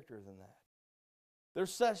character than that. Their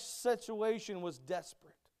situation was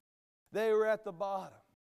desperate. They were at the bottom.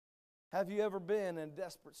 Have you ever been in a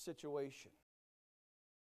desperate situation?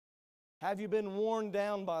 Have you been worn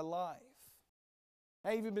down by life?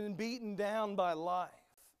 Have you been beaten down by life?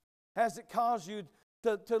 Has it caused you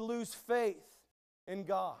to lose faith in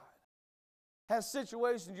God? Has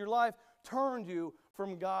situations in your life turned you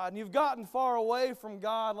from God? And you've gotten far away from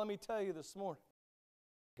God. Let me tell you this morning,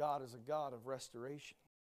 God is a God of restoration.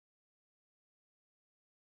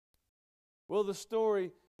 Well, the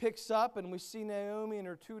story picks up and we see Naomi and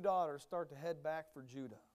her two daughters start to head back for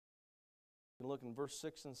Judah. You can look in verse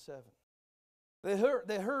 6 and 7. They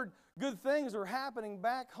heard good things were happening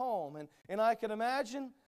back home. And I can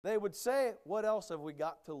imagine they would say, what else have we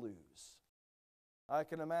got to lose? I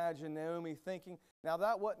can imagine Naomi thinking, now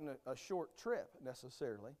that wasn't a short trip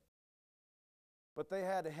necessarily, but they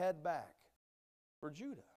had to head back for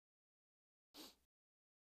Judah.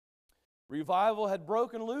 Revival had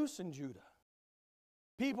broken loose in Judah.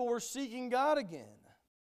 People were seeking God again,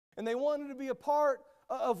 and they wanted to be a part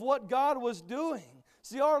of what God was doing.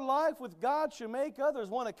 See, our life with God should make others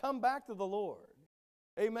want to come back to the Lord.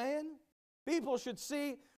 Amen? People should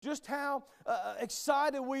see just how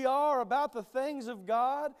excited we are about the things of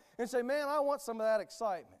God and say, man, I want some of that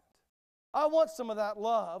excitement. I want some of that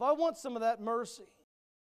love. I want some of that mercy.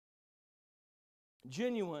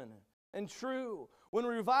 Genuine and true. When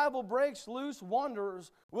revival breaks loose,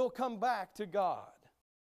 wanderers will come back to God.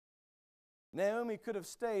 Naomi could have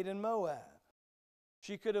stayed in Moab.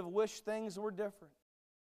 She could have wished things were different.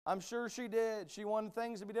 I'm sure she did. She wanted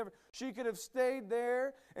things to be different. She could have stayed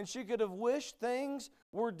there and she could have wished things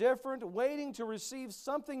were different, waiting to receive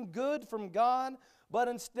something good from God. But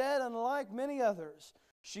instead, unlike many others,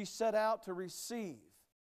 she set out to receive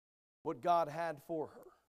what God had for her.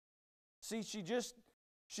 See,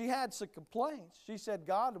 she had some complaints. She said,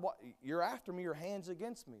 God, you're after me, your hand's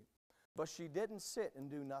against me. But she didn't sit and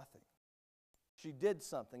do nothing. She did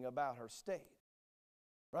something about her state.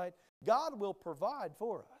 Right? God will provide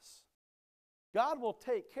for us. God will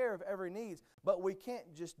take care of every need, but we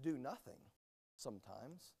can't just do nothing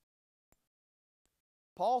sometimes.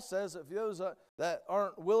 Paul says that those that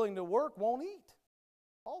aren't willing to work won't eat.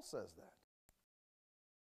 Paul says that.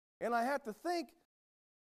 And I have to think,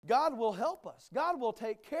 God will help us. God will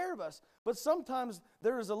take care of us, but sometimes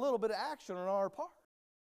there is a little bit of action on our part.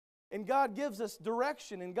 And God gives us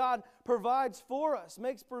direction, and God provides for us,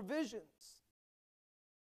 makes provisions.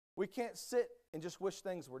 We can't sit and just wish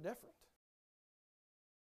things were different.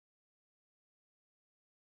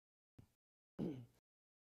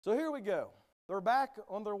 So here we go. They're back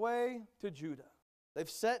on their way to Judah. They've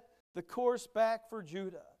set the course back for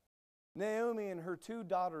Judah. Naomi and her two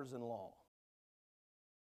daughters-in-law.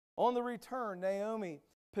 On the return, Naomi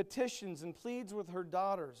petitions and pleads with her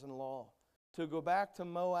daughters-in-law to go back to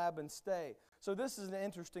Moab and stay. So this is an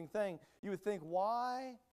interesting thing. You would think,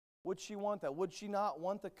 why would she want that? Would she not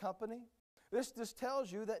want the company? This just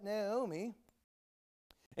tells you that Naomi,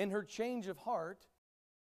 in her change of heart,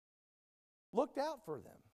 looked out for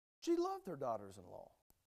them. She loved her daughters-in-law.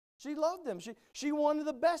 She loved them. She wanted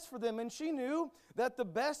the best for them, and she knew that the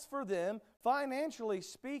best for them, financially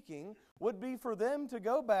speaking, would be for them to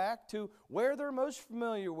go back to where they're most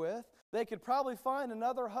familiar with. They could probably find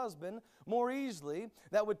another husband more easily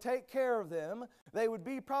that would take care of them. They would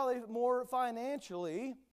be probably more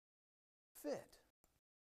financially fit.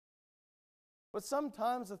 But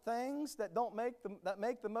sometimes the things that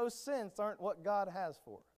make the most sense aren't what God has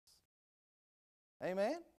for us.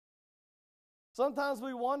 Amen? Sometimes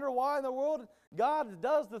we wonder why in the world God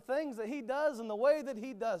does the things that He does in the way that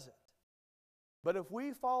He does it. But if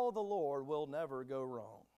we follow the Lord, we'll never go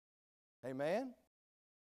wrong. Amen?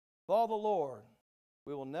 Follow the Lord,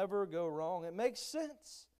 we will never go wrong. It makes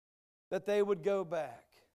sense that they would go back.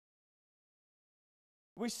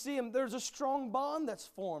 We see them, there's a strong bond that's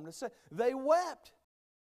formed. They wept.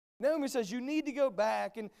 Naomi says, you need to go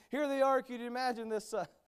back. And here they are, can you imagine this,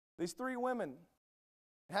 these three women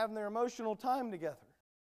having their emotional time together.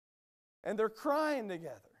 And they're crying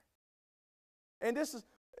together. And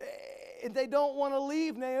they don't want to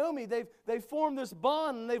leave Naomi. They've formed this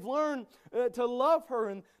bond, and they've learned to love her,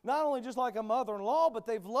 and not only just like a mother-in-law, but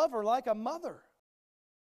they've loved her like a mother.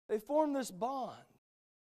 They formed this bond.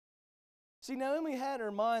 See, Naomi had in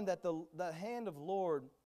her mind that the hand of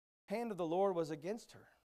the Lord was against her.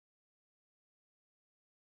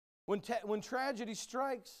 When tragedy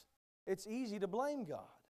strikes, it's easy to blame God.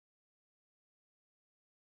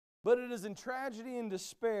 But it is in tragedy and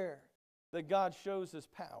despair that God shows His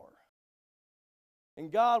power.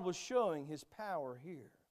 And God was showing His power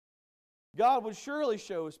here. God would surely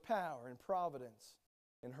show His power and providence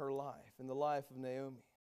in her life, in the life of Naomi.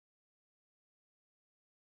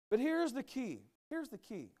 But here's the key. Here's the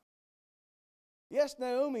key. Yes,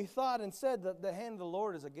 Naomi thought and said that the hand of the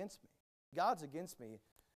Lord is against me. God's against me.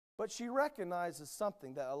 But she recognizes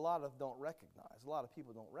something that a lot of don't recognize. A lot of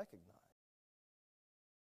people don't recognize.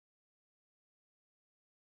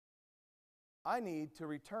 I need to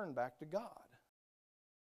return back to God.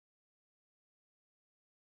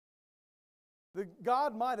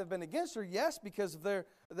 God might have been against her, yes, because of their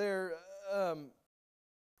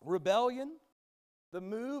rebellion, the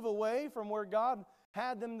move away from where God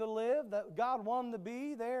had them to live, that God wanted them to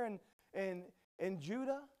be there in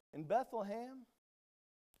Judah, in Bethlehem.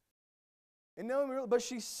 And Naomi, but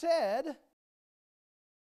she said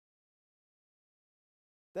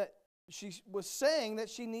that she was saying that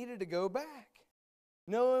she needed to go back.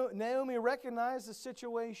 Naomi recognized the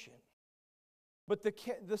situation. But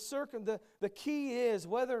the key is,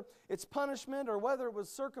 whether it's punishment or whether it was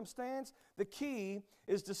circumstance, the key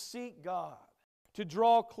is to seek God, to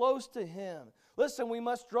draw close to Him. Listen, we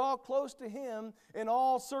must draw close to Him in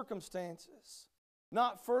all circumstances,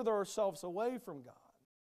 not further ourselves away from God,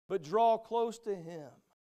 but draw close to Him.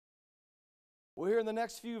 Well, here in the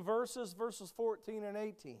next few verses, verses 14 and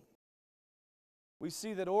 18, we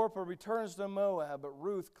see that Orpah returns to Moab, but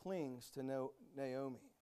Ruth clings to Naomi.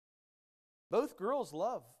 Both girls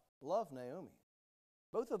love Naomi.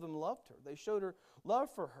 Both of them loved her. They showed her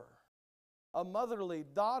love for her. A motherly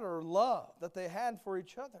daughter love that they had for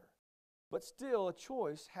each other. But still a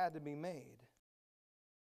choice had to be made.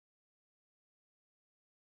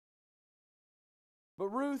 But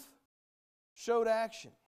Ruth showed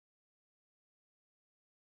action.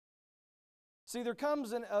 See, there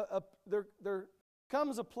comes a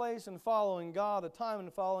place in following God, a time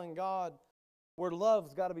in following God, where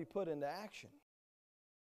love's got to be put into action.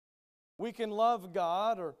 We can love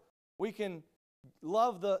God, or we can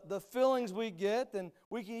love the feelings we get, and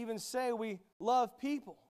we can even say we love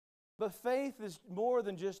people. But faith is more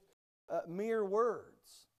than just mere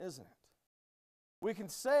words, isn't it? We can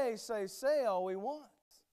say all we want.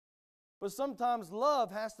 But sometimes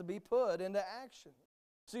love has to be put into action.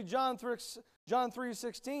 See, John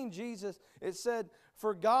 3:16, Jesus, it said,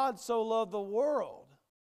 "For God so loved the world."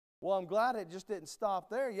 Well, I'm glad it just didn't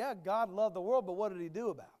stop there. Yeah, God loved the world, but what did He do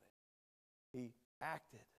about it? He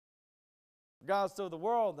acted. God so loved the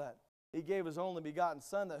world that He gave His only begotten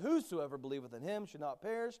Son, that whosoever believeth in Him should not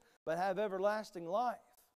perish, but have everlasting life.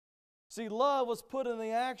 See, love was put in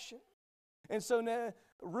the action. And so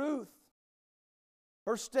Ruth,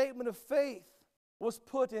 her statement of faith was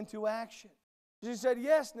put into action. She said,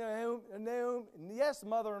 "Yes, Naomi, yes,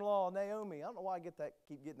 mother-in-law, Naomi." I don't know why I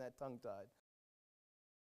keep getting that tongue-tied.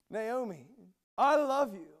 "Naomi, I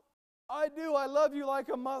love you. I do. I love you like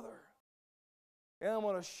a mother. And I'm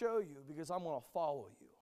going to show you because I'm going to follow you."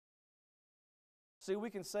 See, we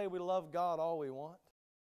can say we love God all we want,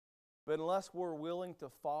 but unless we're willing to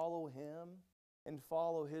follow Him and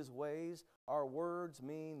follow His ways, our words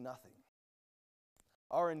mean nothing.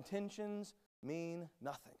 Our intentions mean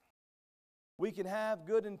nothing. We can have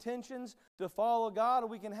good intentions to follow God, or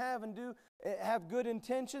we can have good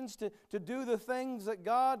intentions to do the things that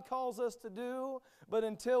God calls us to do, but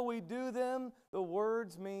until we do them, the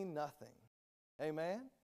words mean nothing.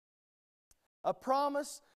 Amen? A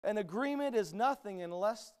promise, an agreement is nothing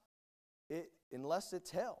unless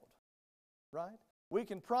it's held, right? We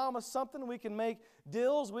can promise something, we can make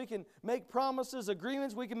deals, we can make promises,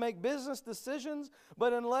 agreements, we can make business decisions,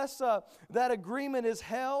 but unless that agreement is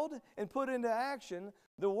held and put into action,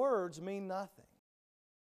 the words mean nothing.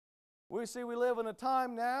 We live in a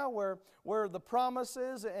time now where the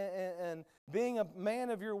promises and being a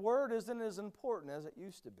man of your word isn't as important as it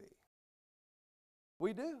used to be.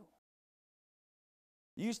 We do.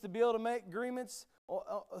 You used to be able to make agreements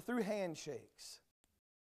through handshakes.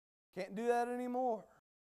 Can't do that anymore.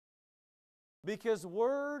 Because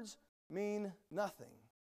words mean nothing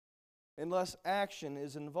unless action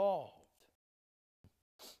is involved.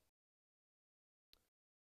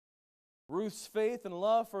 Ruth's faith and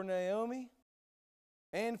love for Naomi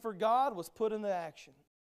and for God was put into action.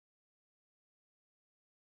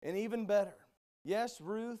 And even better, yes,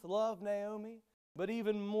 Ruth loved Naomi, but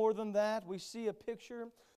even more than that, we see a picture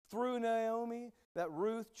through Naomi that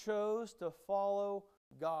Ruth chose to follow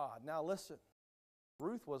God. Now listen,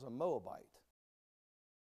 Ruth was a Moabite.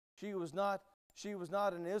 She was not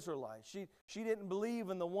an Israelite. She didn't believe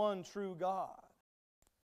in the one true God.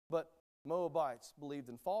 But Moabites believed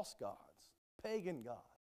in false gods, pagan gods.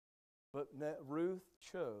 But Ruth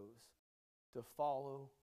chose to follow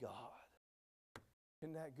God.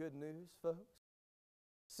 Isn't that good news, folks?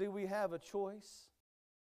 See, we have a choice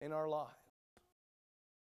in our life.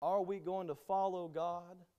 Are we going to follow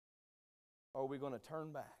God, or are we going to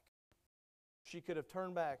turn back? She could have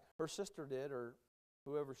turned back. Her sister did, or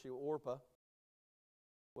whoever she, Orpah,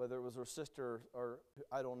 whether it was her sister or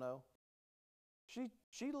I don't know.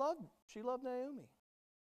 She loved Naomi,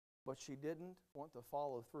 but she didn't want to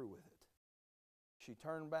follow through with it. She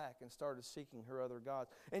turned back and started seeking her other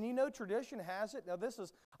gods. And you know, tradition has it. Now this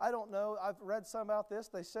is, I don't know, I've read some about this.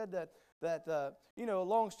 They said that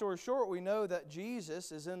long story short, we know that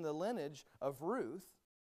Jesus is in the lineage of Ruth.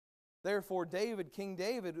 Therefore, King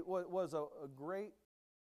David was a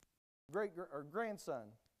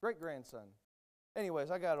great-grandson.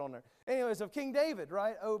 Anyways, I got it on there. Anyways, of King David,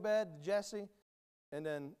 right? Obed, Jesse, and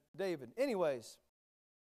then David. Anyways,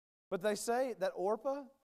 but they say that Orpah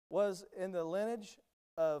was in the lineage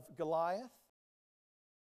of Goliath.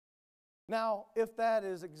 Now, if that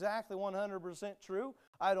is exactly 100% true,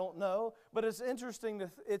 I don't know. But it's interesting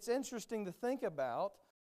to think about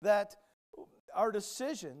that our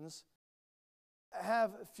decisions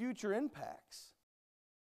have future impacts,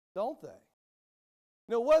 don't they?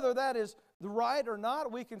 Now, whether that is the right or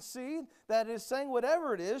not, we can see that it is saying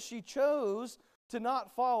whatever it is, she chose to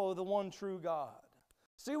not follow the one true God.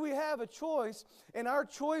 See, we have a choice, and our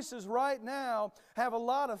choices right now have a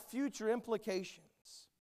lot of future implications.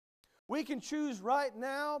 We can choose right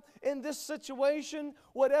now in this situation,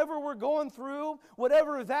 whatever we're going through,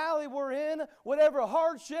 whatever valley we're in, whatever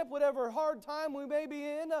hardship, whatever hard time we may be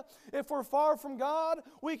in, if we're far from God,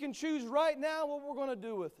 we can choose right now what we're going to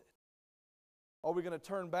do with it. Are we going to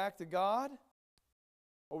turn back to God,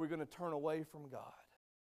 or are we going to turn away from God?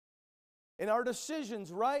 And our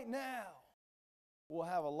decisions right now will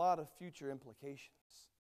have a lot of future implications.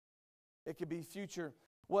 It could be future,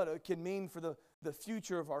 what it can mean for the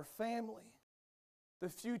future of our family, the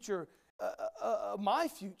future, my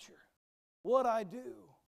future, what I do.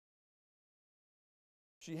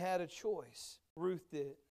 She had a choice, Ruth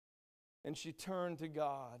did, and she turned to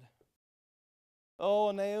God.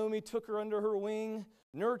 Oh, Naomi took her under her wing,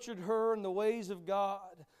 nurtured her in the ways of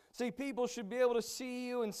God. See, people should be able to see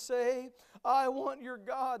you and say, I want your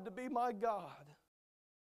God to be my God.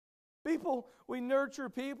 People, we nurture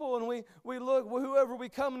people and we look, whoever we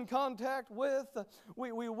come in contact with,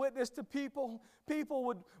 we witness to people. People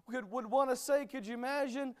would want to say, could you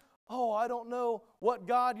imagine, oh, I don't know what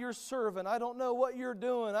God you're serving. I don't know what you're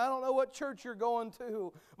doing. I don't know what church you're going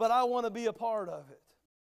to, but I want to be a part of it.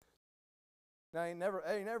 Now, ain't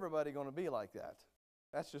everybody going to be like that.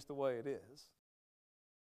 That's just the way it is.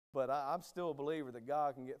 But I'm still a believer that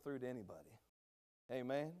God can get through to anybody.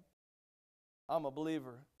 Amen. I'm a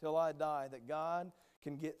believer till I die that God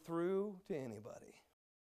can get through to anybody.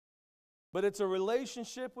 But it's a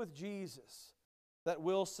relationship with Jesus that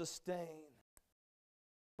will sustain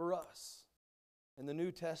for us in the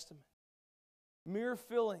New Testament. Mere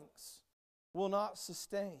feelings will not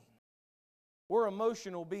sustain. We're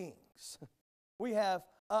emotional beings. We have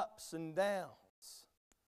ups and downs.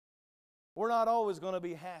 We're not always going to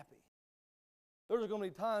be happy. There's going to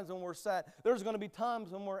be times when we're sad. There's going to be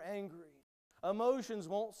times when we're angry. Emotions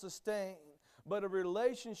won't sustain, but a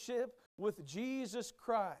relationship with Jesus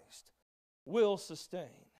Christ will sustain.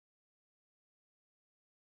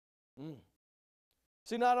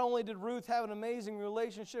 See, not only did Ruth have an amazing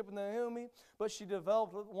relationship with Naomi, but she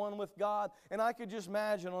developed one with God. And I could just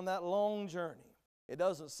imagine on that long journey. It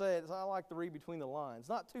doesn't say it. I like to read between the lines.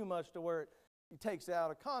 Not too much to where it takes it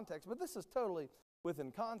out of context, but this is totally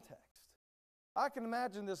within context. I can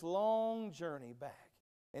imagine this long journey back.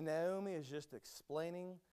 And Naomi is just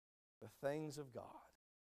explaining the things of God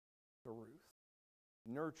to Ruth,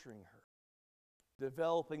 nurturing her,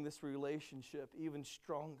 developing this relationship even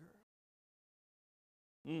stronger.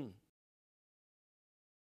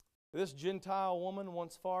 This Gentile woman,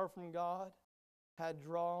 once far from God, had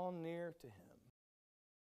drawn near to him.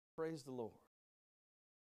 Praise the Lord.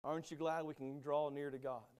 Aren't you glad we can draw near to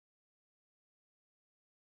God?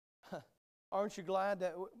 Aren't you glad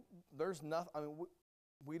that there's nothing,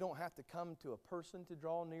 we don't have to come to a person to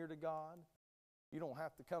draw near to God. You don't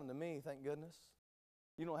have to come to me, thank goodness.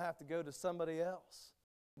 You don't have to go to somebody else.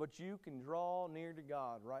 But you can draw near to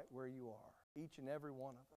God right where you are, each and every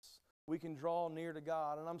one of us. We can draw near to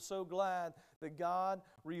God. And I'm so glad that God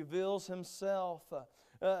reveals Himself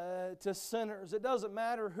to sinners. It doesn't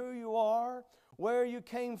matter who you are, where you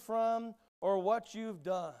came from, or what you've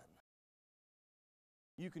done.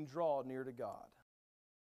 You can draw near to God.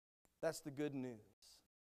 That's the good news.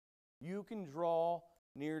 You can draw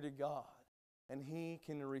near to God, and He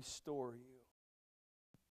can restore you.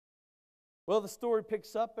 Well, the story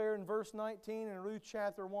picks up there in verse 19 in Ruth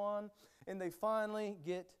chapter 1, and they finally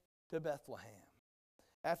get to Bethlehem.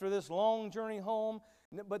 After this long journey home,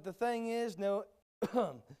 but the thing is,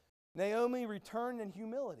 Naomi returned in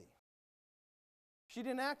humility. She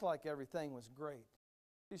didn't act like everything was great.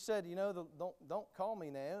 She said, don't call me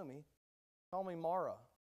Naomi. Call me Mara.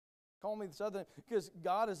 Call me this other, because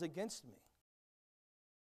God is against me.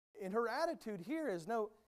 And her attitude here is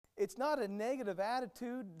it's not a negative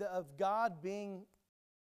attitude of God being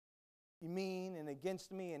mean and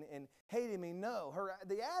against me and hating me. No,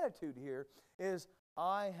 the attitude here is,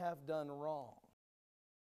 I have done wrong,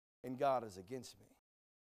 and God is against me.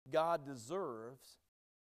 God deserves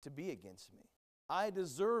to be against me. I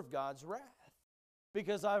deserve God's wrath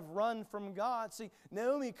because I've run from God. See,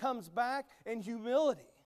 Naomi comes back in humility.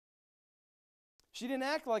 She didn't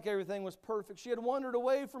act like everything was perfect. She had wandered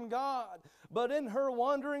away from God. But in her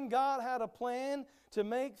wandering, God had a plan to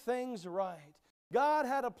make things right. God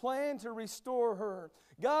had a plan to restore her.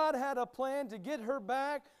 God had a plan to get her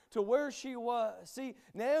back to where she was. See,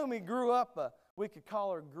 Naomi grew up a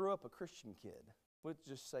Christian kid. Let's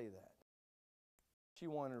just say that. She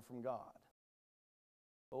wandered from God.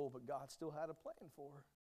 Oh, but God still had a plan for her.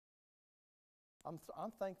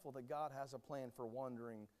 I'm thankful that God has a plan for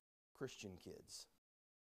wandering Christian kids.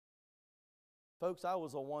 Folks, I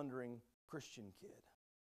was a wandering Christian kid.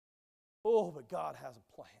 Oh, but God has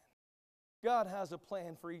a plan. God has a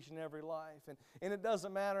plan for each and every life. And it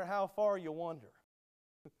doesn't matter how far you wander.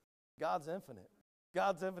 God's infinite.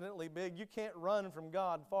 God's infinitely big. You can't run from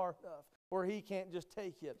God far enough where He can't just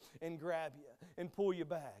take you and grab you and pull you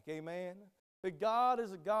back. Amen? But God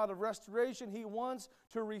is a God of restoration. He wants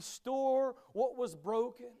to restore what was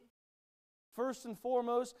broken. First and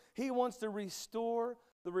foremost, He wants to restore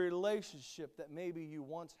the relationship that maybe you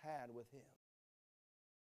once had with Him.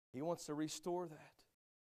 He wants to restore that,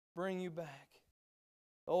 bring you back.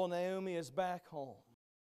 Oh, Naomi is back home.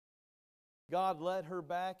 God led her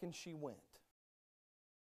back and she went.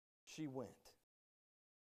 She went.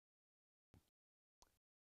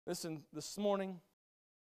 Listen, this morning,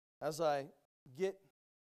 as I get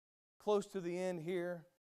close to the end here,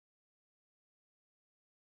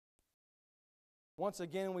 once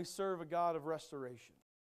again, we serve a God of restoration.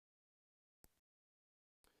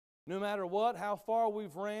 No matter what, how far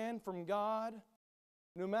we've ran from God,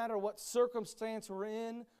 no matter what circumstance we're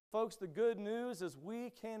in, folks, the good news is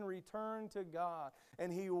we can return to God,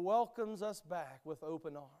 and He welcomes us back with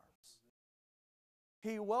open arms.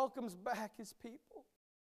 He welcomes back His people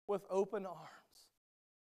with open arms.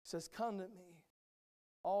 He says, "Come to me,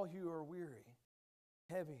 all you are weary,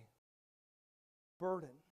 heavy,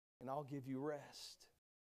 burdened, and I'll give you rest."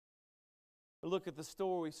 Look at the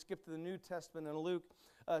story. We skip to the New Testament in Luke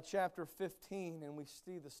chapter 15, and we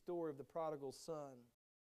see the story of the prodigal son.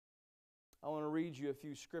 I want to read you a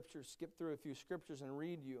few scriptures, skip through a few scriptures and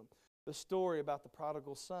read you the story about the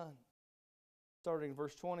prodigal son. Starting in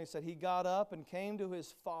verse 20, it said, he got up and came to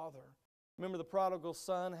his father. Remember, the prodigal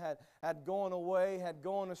son had gone away, had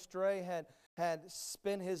gone astray, had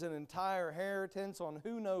spent his entire inheritance on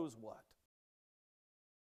who knows what.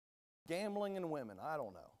 Gambling and women, I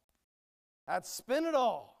don't know. Had spent it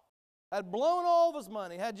all. Had blown all of his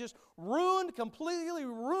money. Had just completely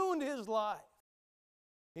ruined his life.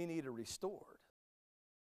 He needed restored.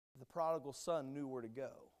 The prodigal son knew where to go.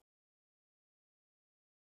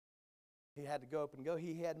 He had to go up and go.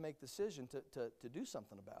 He had to make the decision to do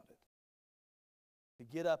something about it. To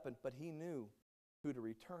get up, but he knew who to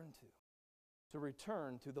return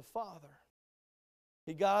to the Father.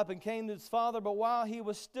 He got up and came to his father, but while he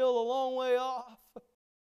was still a long way off,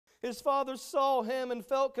 his father saw him and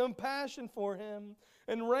felt compassion for him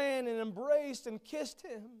and ran and embraced and kissed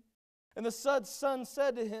him. And the son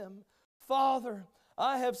said to him, "Father,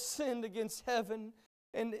 I have sinned against heaven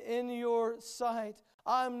and in your sight.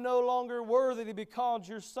 I'm no longer worthy to be called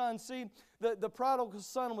your son." See, the prodigal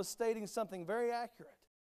son was stating something very accurate.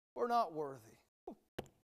 We're not worthy.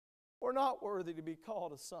 We're not worthy to be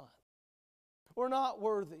called a son. We're not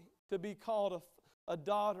worthy to be called a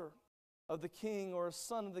daughter of the king or a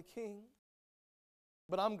son of the king.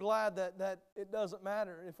 But I'm glad that it doesn't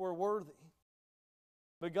matter if we're worthy.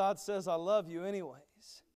 But God says, I love you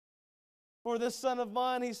anyways. For this son of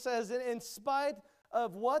mine, he says, in spite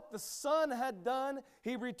of what the son had done,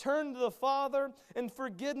 he returned to the father in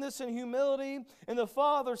forgiveness and humility. And the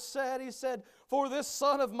father said, For this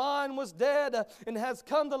son of mine was dead and has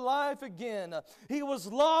come to life again. He was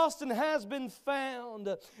lost and has been found.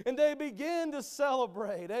 And they begin to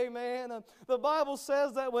celebrate. Amen. The Bible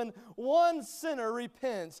says that when one sinner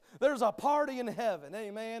repents, there's a party in heaven.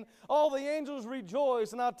 Amen. All the angels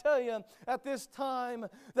rejoice. And I'll tell you at this time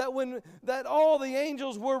that all the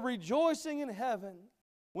angels were rejoicing in heaven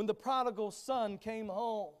when the prodigal son came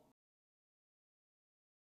home.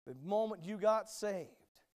 The moment you got saved,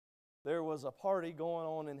 there was a party going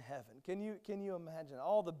on in heaven. Can you imagine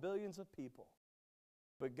all the billions of people?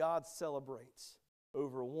 But God celebrates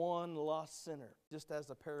over one lost sinner, just as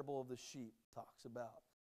the parable of the sheep talks about.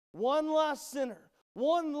 One lost sinner,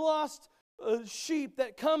 one lost sheep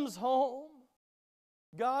that comes home.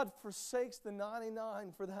 God forsakes the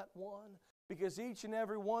 99 for that one, because each and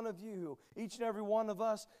every one of you, each and every one of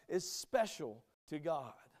us is special to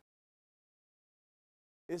God.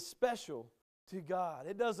 Is special to God.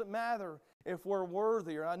 It doesn't matter if we're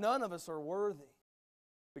worthy or none of us are worthy.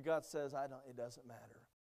 But God says, it doesn't matter.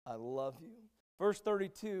 I love you. Verse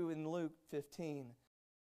 32 in Luke 15.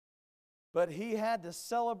 But we had to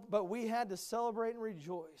celebrate and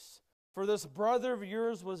rejoice. For this brother of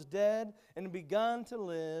yours was dead and begun to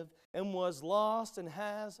live, and was lost and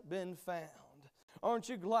has been found. Aren't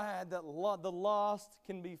you glad that the lost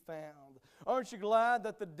can be found? Aren't you glad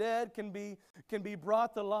that the dead can be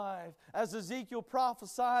brought to life? As Ezekiel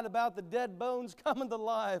prophesied about the dead bones coming to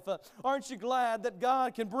life, aren't you glad that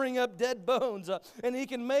God can bring up dead bones and He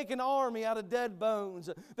can make an army out of dead bones?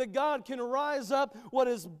 That God can rise up what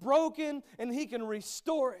is broken and He can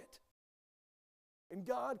restore it. And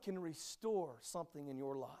God can restore something in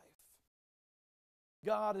your life.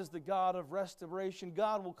 God is the God of restoration.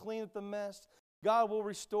 God will clean up the mess. God will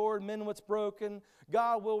restore and mend what's broken.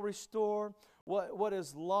 God will restore what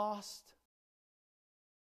is lost.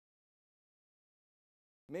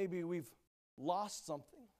 Maybe we've lost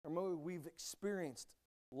something, or maybe we've experienced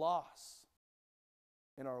loss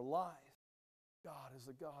in our life. God is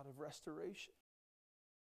the God of restoration.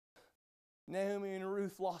 Naomi and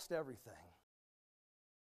Ruth lost everything.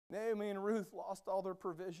 Naomi and Ruth lost all their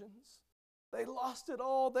provisions. They lost it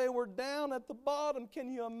all. They were down at the bottom.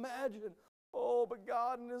 Can you imagine? Oh, but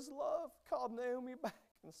God in His love called Naomi back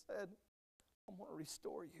and said, I'm going to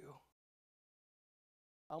restore you.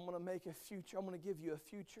 I'm going to make a future. I'm going to give you a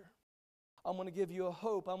future. I'm going to give you a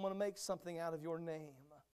hope. I'm going to make something out of your name.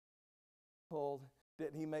 Well,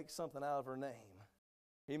 didn't He make something out of her name?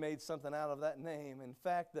 He made something out of that name. In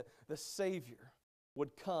fact, the Savior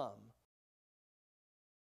would come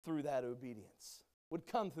through that obedience, would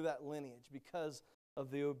come through that lineage because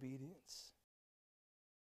of the obedience.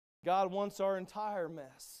 God wants our entire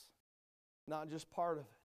mess, not just part of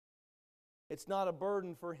it. It's not a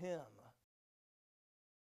burden for Him.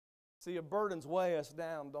 See, burdens weigh us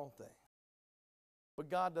down, don't they? But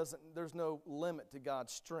God doesn't, there's no limit to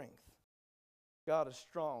God's strength. God is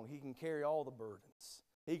strong. He can carry all the burdens.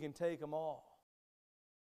 He can take them all.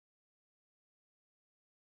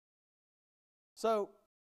 So,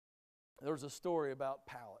 there's a story about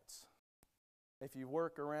pallets. If you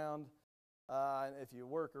work around, many of you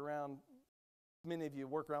work around,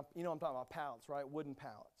 you know I'm talking about pallets, right? Wooden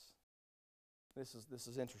pallets. This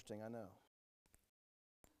is interesting, I know.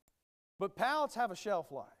 But pallets have a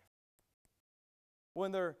shelf life.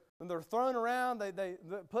 When they're thrown around, they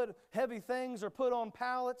put heavy things are put on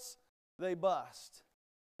pallets, they bust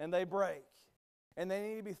and they break and they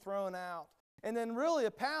need to be thrown out. And then really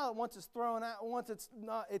a pallet, once it's thrown out,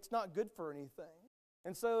 it's not good for anything.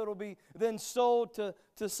 And so it'll be then sold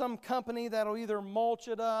to some company that'll either mulch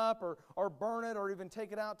it up or burn it or even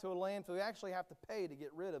take it out to a landfill. You actually have to pay to get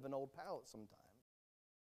rid of an old pallet sometimes.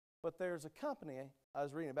 But there's a company I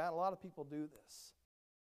was reading about, a lot of people do this.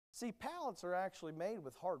 See, pallets are actually made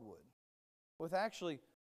with hardwood, with actually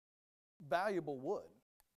valuable wood,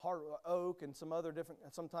 hard oak and some other different,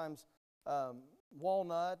 sometimes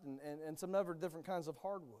walnut and some other different kinds of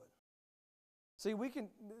hardwood. See,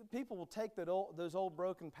 people will take those old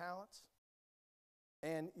broken pallets,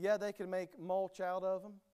 and yeah, they can make mulch out of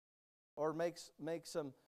them, or make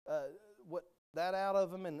some that out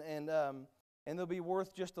of them, and they'll be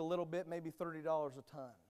worth just a little bit, maybe $30 a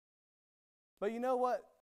ton. But you know what?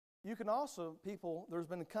 You can also, there's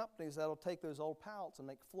been companies that'll take those old pallets and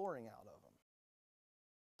make flooring out of them.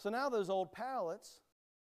 So now those old pallets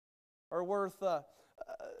are worth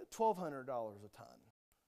 $1,200 a ton.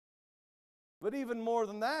 But even more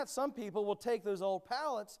than that, some people will take those old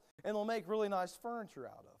pallets and they'll make really nice furniture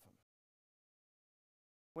out of them.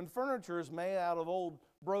 When furniture is made out of old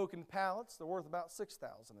broken pallets, they're worth about $6,000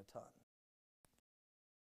 a ton.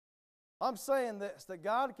 I'm saying this, that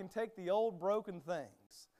God can take the old broken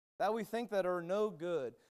things that we think that are no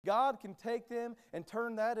good, God can take them and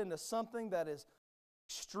turn that into something that is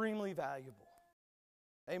extremely valuable.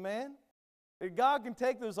 Amen? God can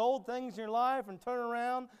take those old things in your life and turn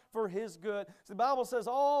around for His good. So the Bible says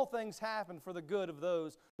all things happen for the good of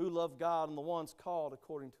those who love God and the ones called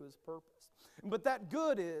according to His purpose. But that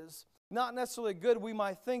good is not necessarily good we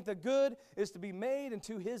might think. The good is to be made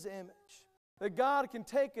into His image. That God can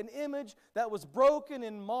take an image that was broken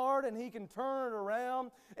and marred and He can turn it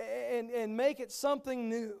around and make it something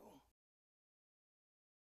new.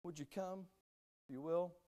 Would you come, if you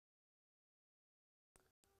will?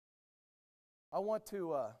 I want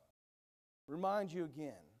to remind you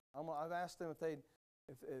again. I've asked them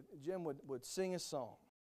if Jim would sing a song.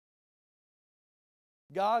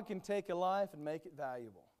 God can take a life and make it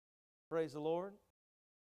valuable. Praise the Lord.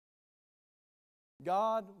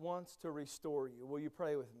 God wants to restore you. Will you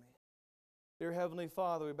pray with me? Dear Heavenly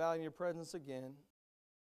Father, we bow in your presence again.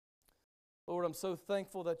 Lord, I'm so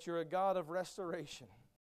thankful that you're a God of restoration.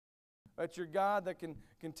 That you're God that can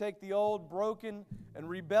take the old, broken, and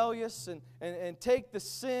rebellious and take the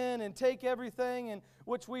sin and take everything in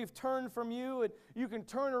which we've turned from you, and you can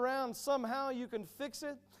turn around and somehow you can fix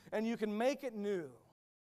it and you can make it new.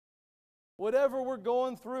 Whatever we're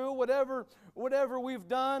going through, whatever we've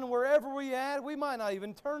done, wherever we at, we might not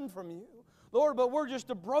even turn from you. Lord, but we're just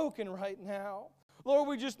broken right now. Lord,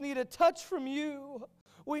 we just need a touch from you.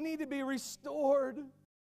 We need to be restored.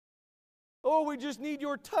 Oh, we just need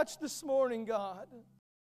your touch this morning, God.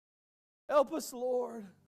 Help us, Lord.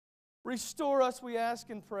 Restore us, we ask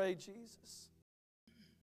and pray, Jesus.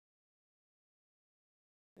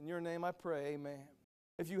 In your name I pray, amen.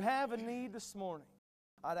 If you have a need this morning,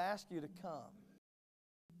 I'd ask you to come.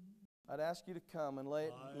 I'd ask you to come and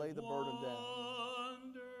lay the burden down.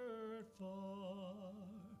 Wandered far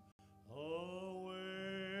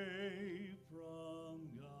away from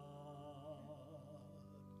God.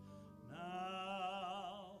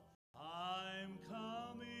 Now I'm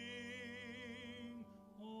coming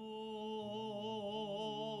home.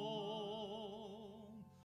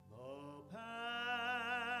 The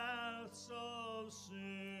paths of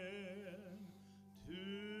sin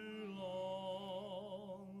too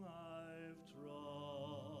long I've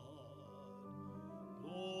trod.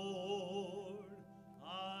 Lord,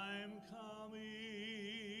 I'm coming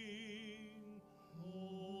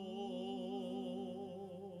home.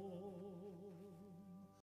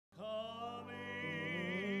 Coming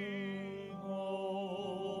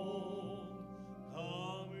home.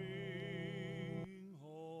 Coming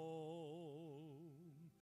home.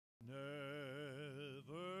 Nevermore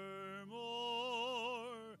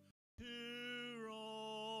to roam.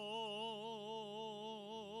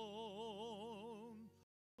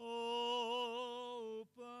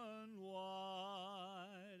 Open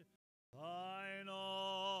wide thine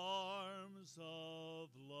arms of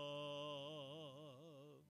love.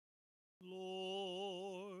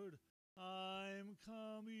 Lord, I'm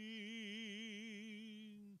coming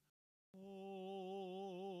home.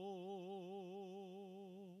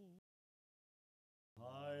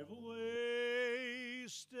 I've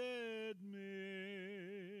wasted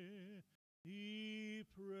many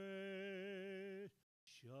precious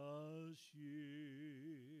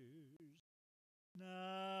years.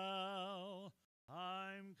 Now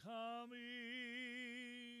I'm coming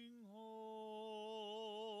home.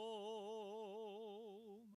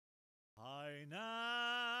 I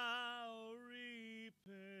now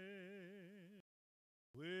repent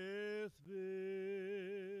with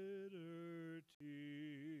bitter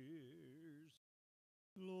tears.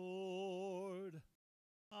 Lord,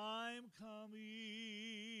 I'm coming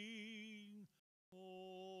home.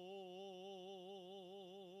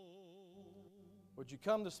 Would you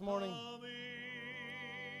come this morning? Coming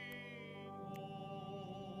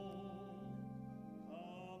home.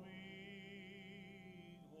 Coming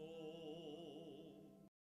home.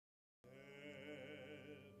 Evermore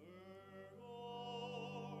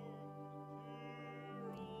to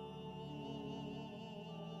roam.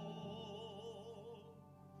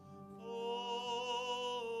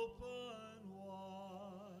 Open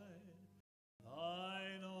wide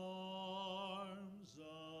thine arms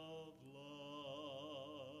of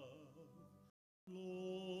love.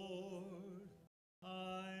 Lord,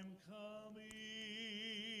 I'm coming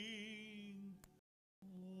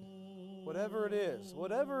home. Whatever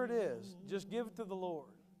it is, just give it to the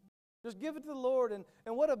Lord. Just give it to the Lord. And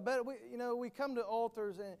what a better, we come to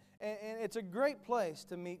altars and it's a great place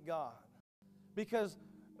to meet God. Because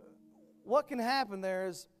what can happen there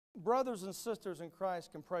is brothers and sisters in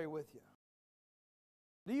Christ can pray with you.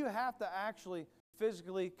 Do you have to actually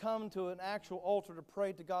physically come to an actual altar to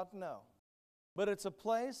pray to God? No. but it's a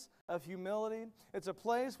place of humility. It's a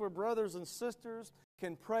place where brothers and sisters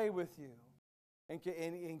can pray with you and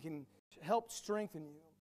can help strengthen you.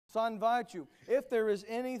 So I invite you, if there is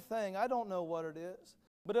anything, I don't know what it is,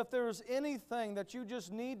 but if there is anything that you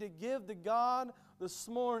just need to give to God this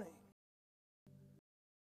morning,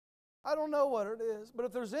 I don't know what it is, but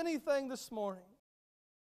if there's anything this morning,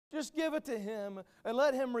 just give it to Him and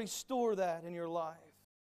let Him restore that in your life.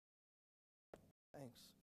 Thanks.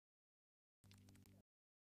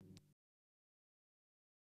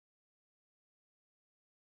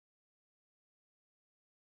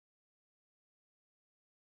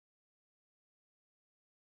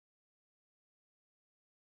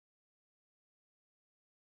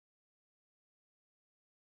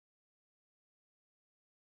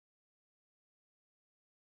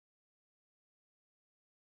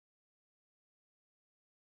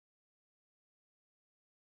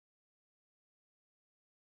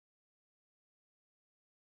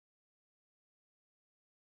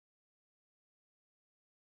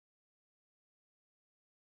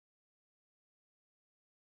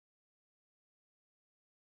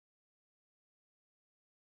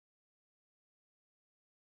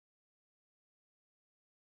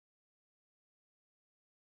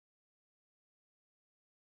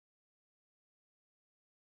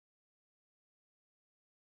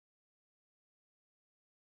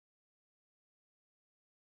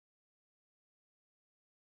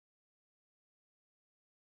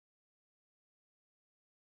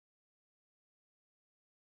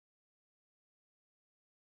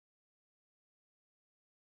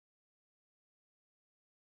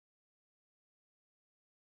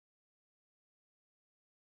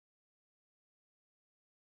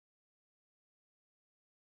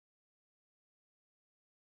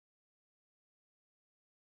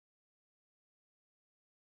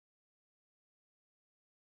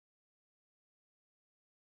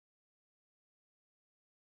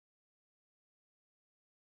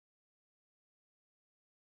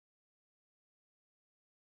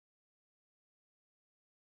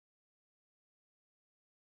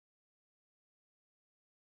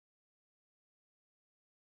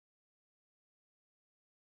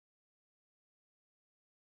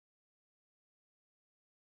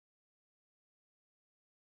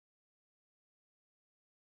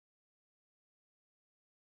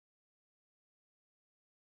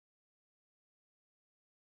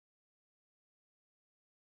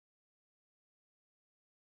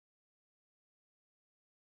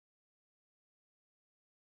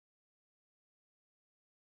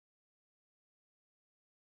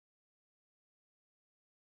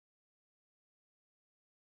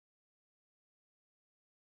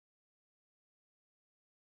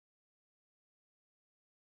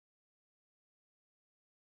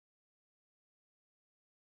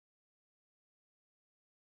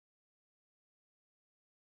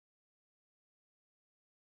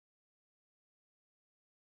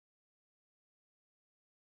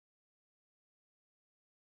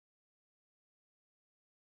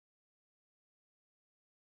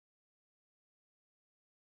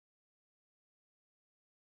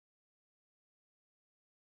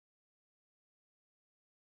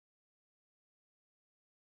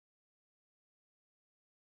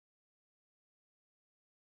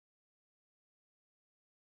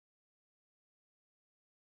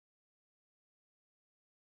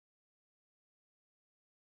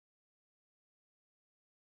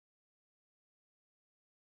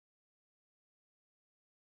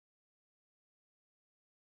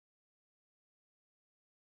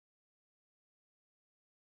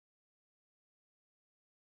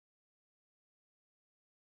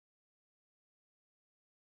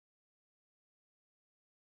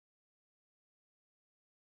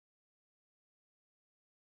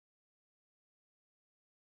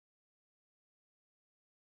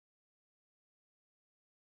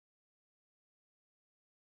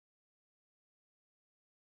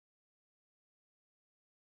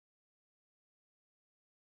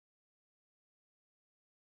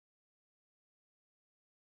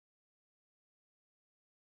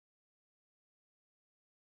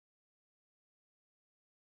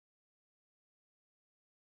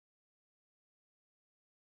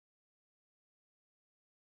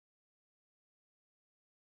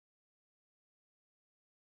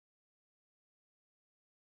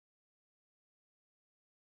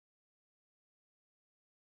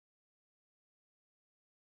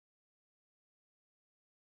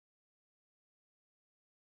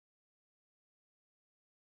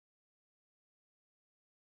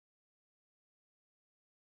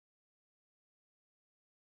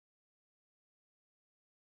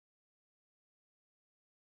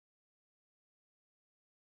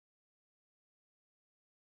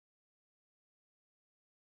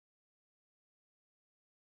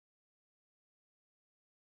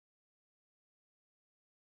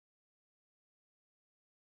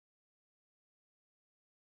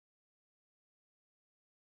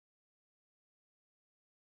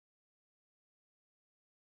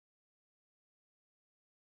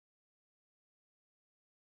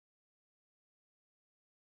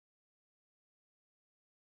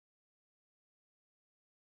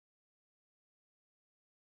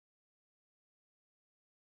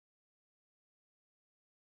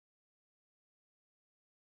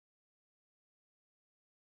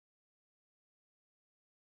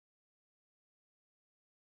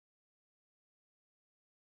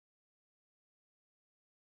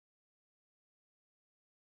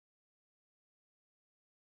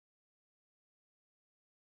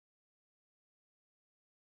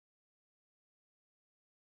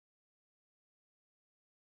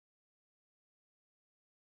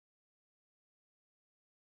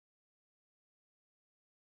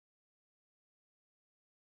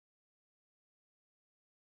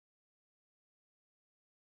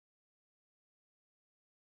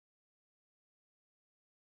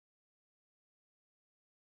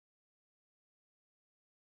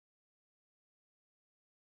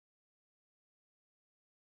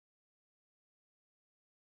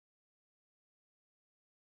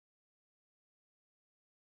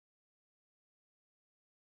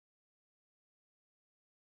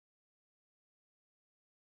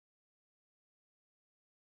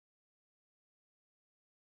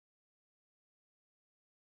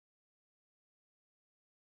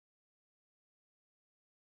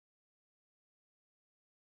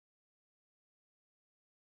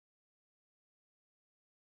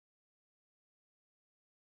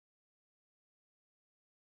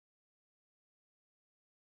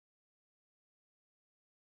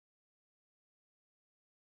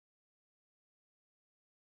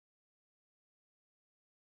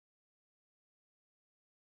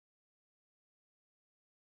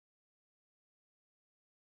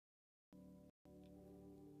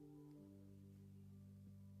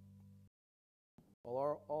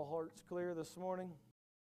 hearts clear this morning?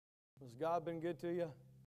 Has God been good to you?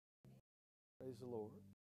 Praise the Lord.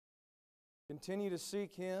 Continue to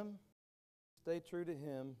seek Him. Stay true to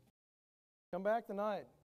Him. Come back tonight.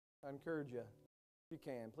 I encourage you. If you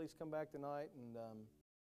can, please come back tonight. And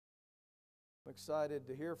I'm excited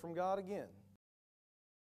to hear from God again.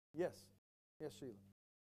 Yes. Yes, Sheila.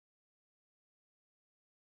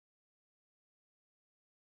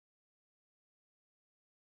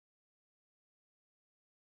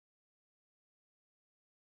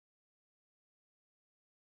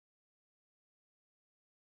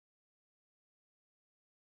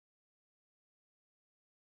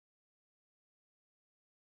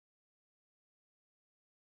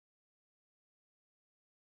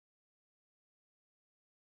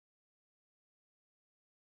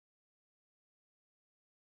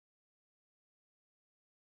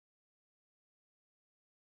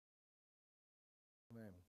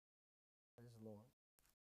 Amen. Praise the Lord.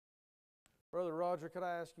 Brother Roger, could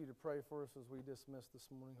I ask you to pray for us as we dismiss this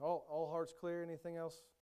morning? All hearts clear? Anything else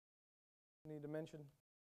you need to mention?